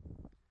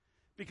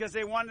 Because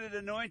they wanted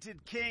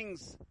anointed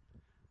kings,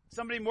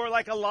 somebody more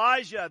like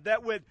Elijah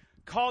that would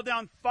call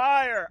down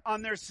fire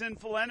on their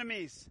sinful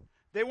enemies.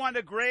 They wanted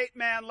a great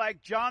man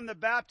like John the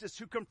Baptist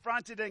who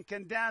confronted and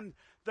condemned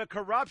the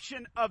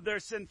corruption of their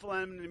sinful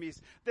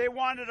enemies. They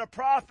wanted a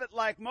prophet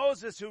like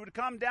Moses who would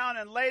come down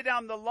and lay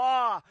down the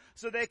law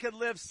so they could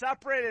live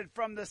separated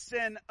from the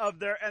sin of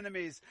their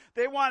enemies.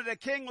 They wanted a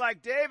king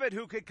like David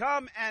who could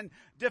come and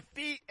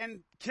defeat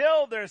and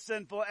kill their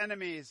sinful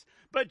enemies.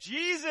 But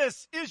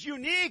Jesus is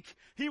unique.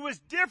 He was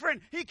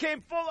different. He came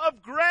full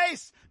of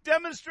grace,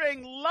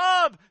 demonstrating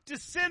love to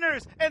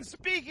sinners and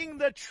speaking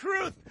the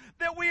truth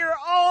that we are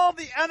all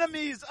the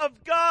enemies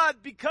of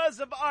God because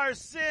of our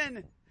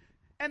sin.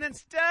 And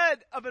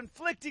instead of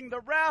inflicting the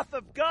wrath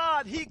of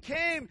God, he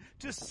came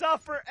to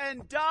suffer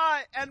and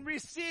die and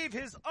receive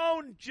his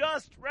own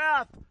just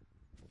wrath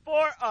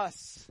for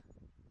us.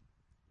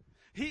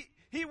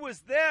 He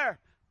was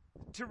there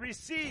to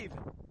receive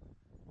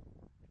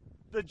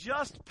the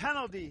just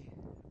penalty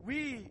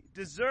we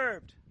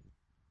deserved,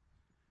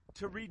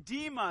 to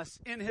redeem us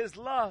in his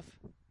love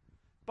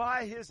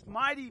by his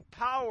mighty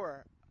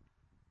power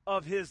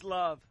of his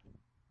love,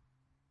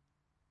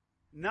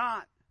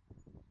 not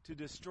to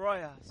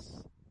destroy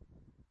us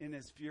in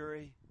his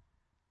fury,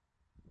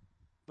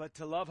 but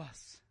to love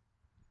us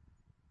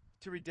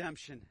to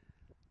redemption.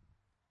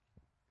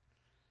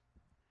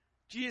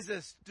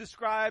 Jesus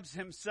describes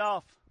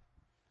himself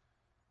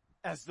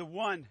as the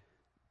one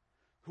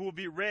who will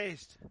be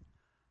raised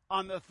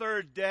on the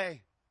third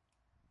day.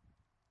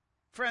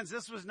 Friends,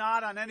 this was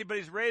not on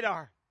anybody's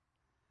radar.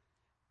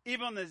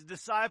 Even the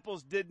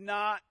disciples did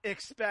not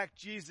expect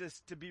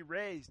Jesus to be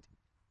raised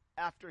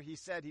after he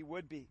said he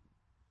would be.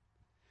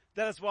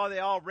 That is why they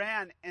all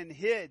ran and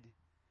hid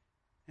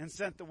and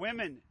sent the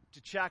women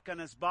to check on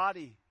his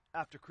body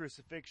after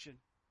crucifixion.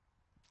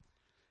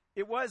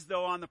 It was,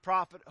 though, on the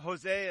prophet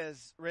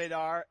Hosea's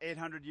radar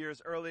 800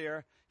 years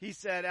earlier. He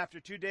said, after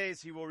 2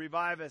 days he will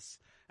revive us,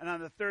 and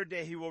on the third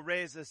day he will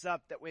raise us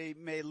up that we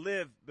may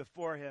live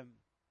before him.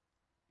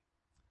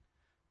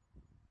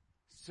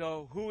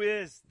 So who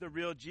is the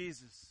real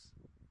Jesus?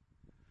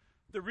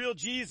 The real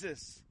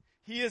Jesus,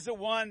 he is the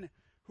one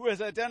who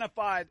is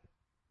identified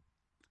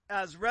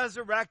as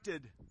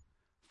resurrected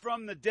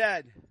from the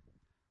dead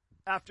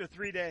after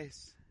 3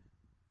 days.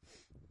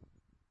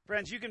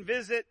 Friends, you can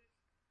visit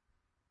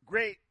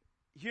great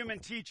human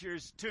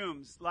teachers'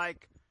 tombs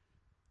like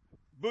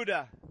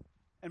Buddha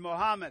and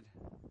Muhammad,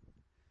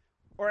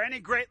 or any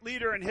great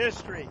leader in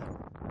history.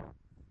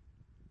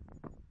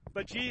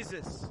 But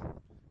Jesus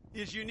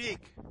is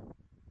unique.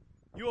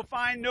 You will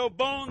find no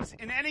bones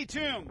in any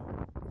tomb,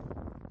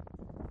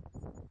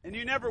 and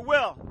you never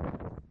will,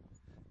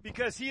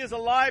 because he is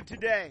alive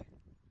today,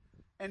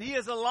 and he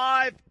is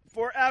alive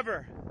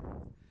forever.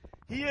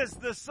 He is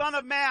the Son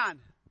of Man,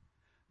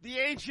 the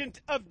Ancient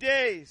of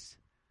Days,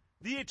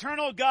 the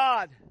eternal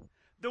God,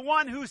 the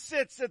one who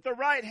sits at the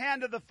right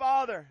hand of the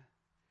Father.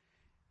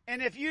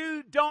 And if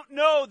you don't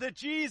know that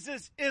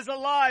Jesus is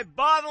alive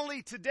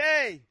bodily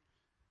today,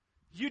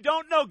 you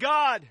don't know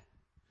God,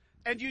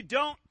 and you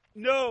don't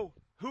know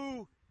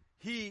who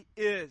he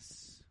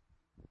is.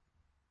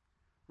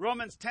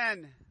 Romans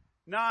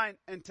 10:9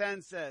 and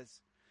 10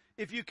 says,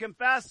 if you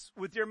confess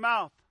with your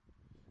mouth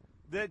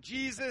that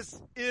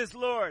Jesus is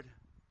Lord,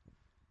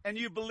 and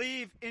you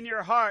believe in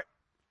your heart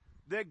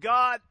that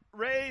God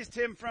raised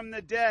him from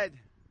the dead,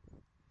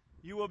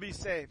 you will be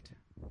saved.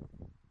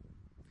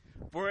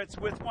 For it's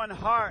with one's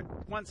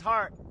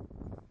heart,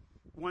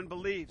 one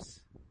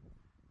believes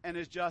and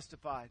is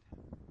justified.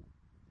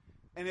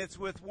 And it's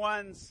with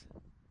one's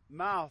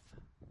mouth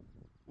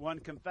one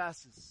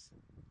confesses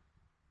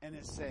and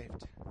is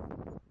saved.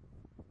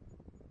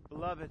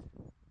 Beloved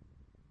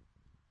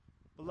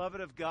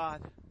of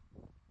God,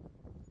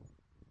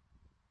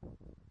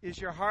 is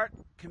your heart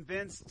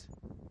convinced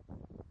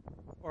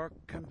or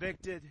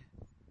convicted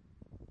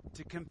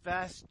to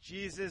confess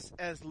Jesus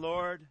as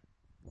Lord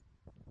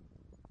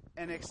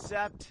and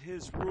accept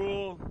his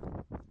rule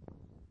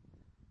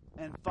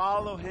and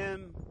follow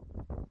him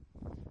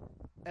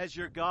as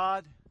your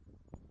God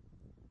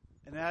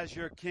and as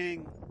your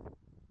King,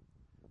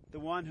 the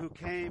one who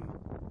came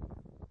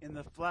in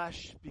the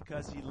flesh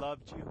because he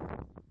loved you?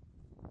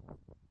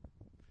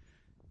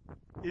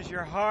 Is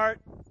your heart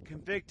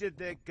convicted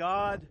that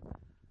God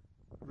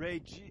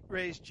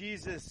raised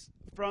Jesus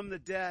from the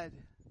dead,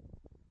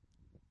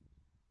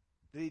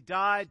 that he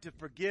died to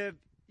forgive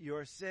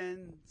your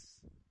sins?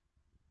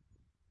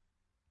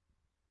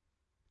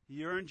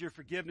 He earned your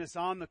forgiveness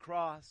on the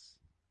cross,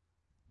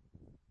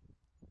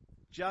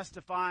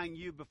 justifying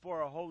you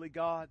before a holy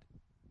God,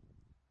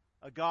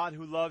 a God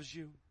who loves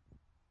you,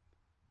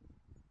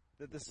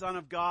 that the Son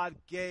of God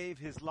gave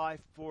his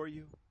life for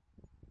you.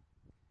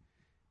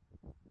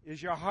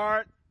 Is your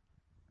heart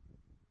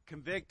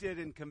convicted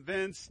and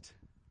convinced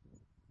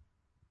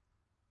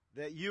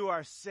that you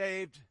are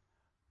saved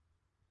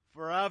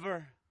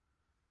forever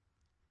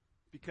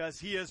because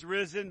he has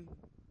risen?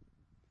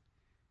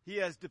 He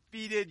has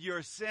defeated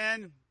your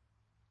sin.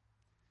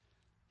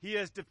 He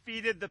has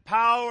defeated the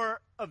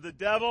power of the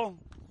devil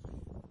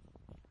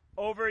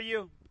over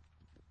you.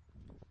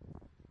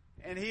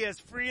 And he has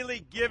freely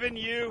given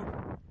you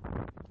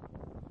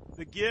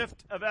the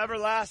gift of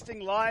everlasting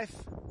life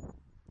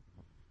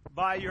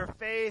by your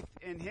faith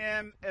in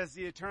him as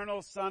the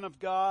eternal Son of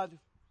God.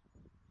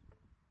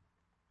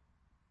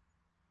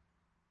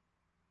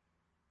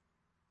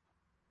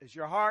 Is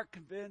your heart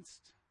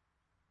convinced?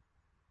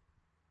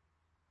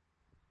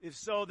 If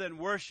so, then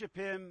worship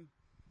him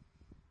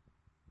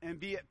and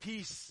be at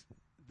peace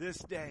this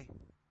day.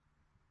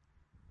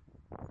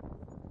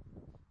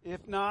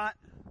 If not,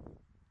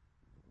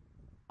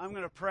 I'm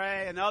going to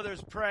pray, and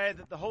others pray,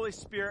 that the Holy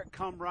Spirit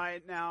come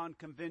right now and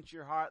convince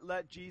your heart.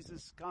 Let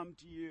Jesus come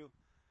to you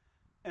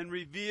and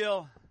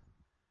reveal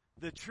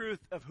the truth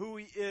of who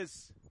he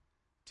is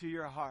to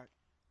your heart.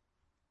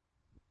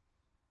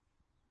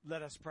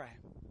 Let us pray.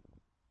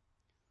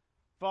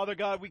 Father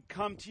God, we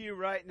come to you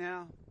right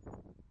now.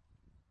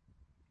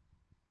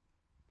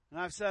 And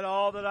I've said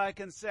all that I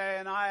can say,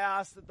 and I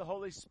ask that the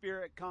Holy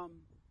Spirit come.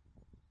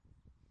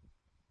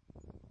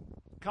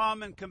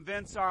 Come and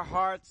convince our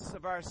hearts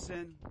of our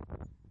sin.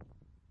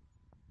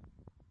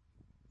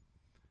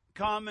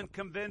 Come and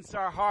convince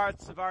our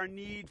hearts of our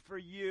need for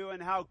you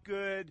and how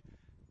good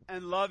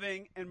and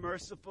loving and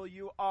merciful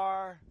you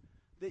are,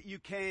 that you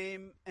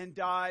came and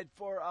died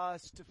for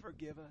us to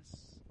forgive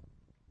us.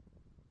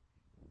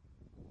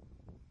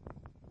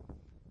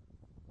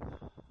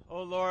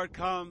 Oh Lord,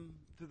 come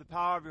through the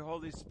power of your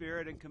Holy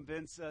Spirit and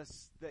convince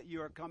us that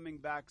you are coming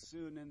back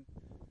soon, and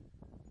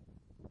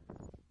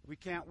we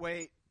can't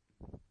wait,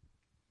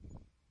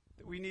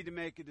 that we need to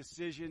make a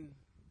decision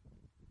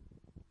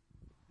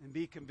and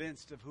be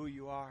convinced of who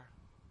you are.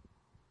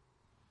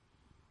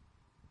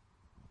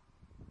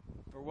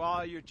 For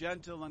while you're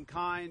gentle and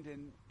kind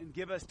and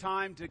give us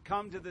time to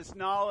come to this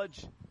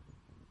knowledge,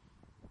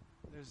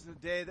 There's a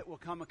day that will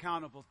come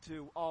accountable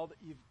to all that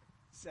you've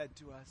said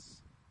to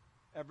us,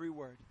 every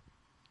word.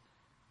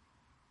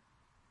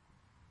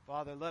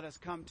 Father, let us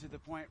come to the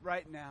point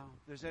right now.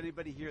 If there's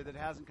anybody here that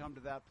hasn't come to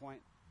that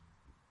point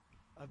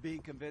of being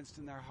convinced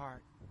in their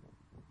heart,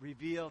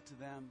 reveal to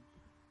them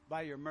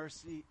by your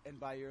mercy and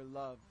by your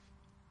love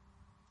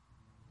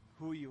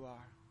who you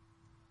are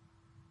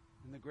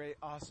and the great,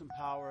 awesome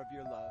power of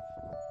your love.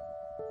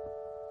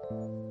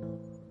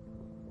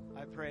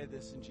 I pray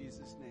this in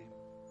Jesus' name.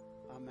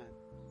 Amen.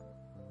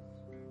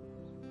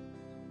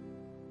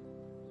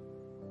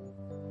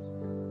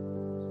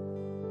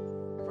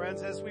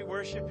 Friends, as we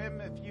worship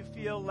him, if you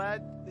feel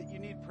led that you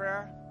need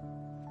prayer,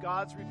 if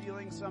God's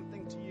revealing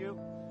something to you,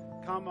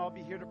 come, I'll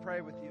be here to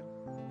pray with you.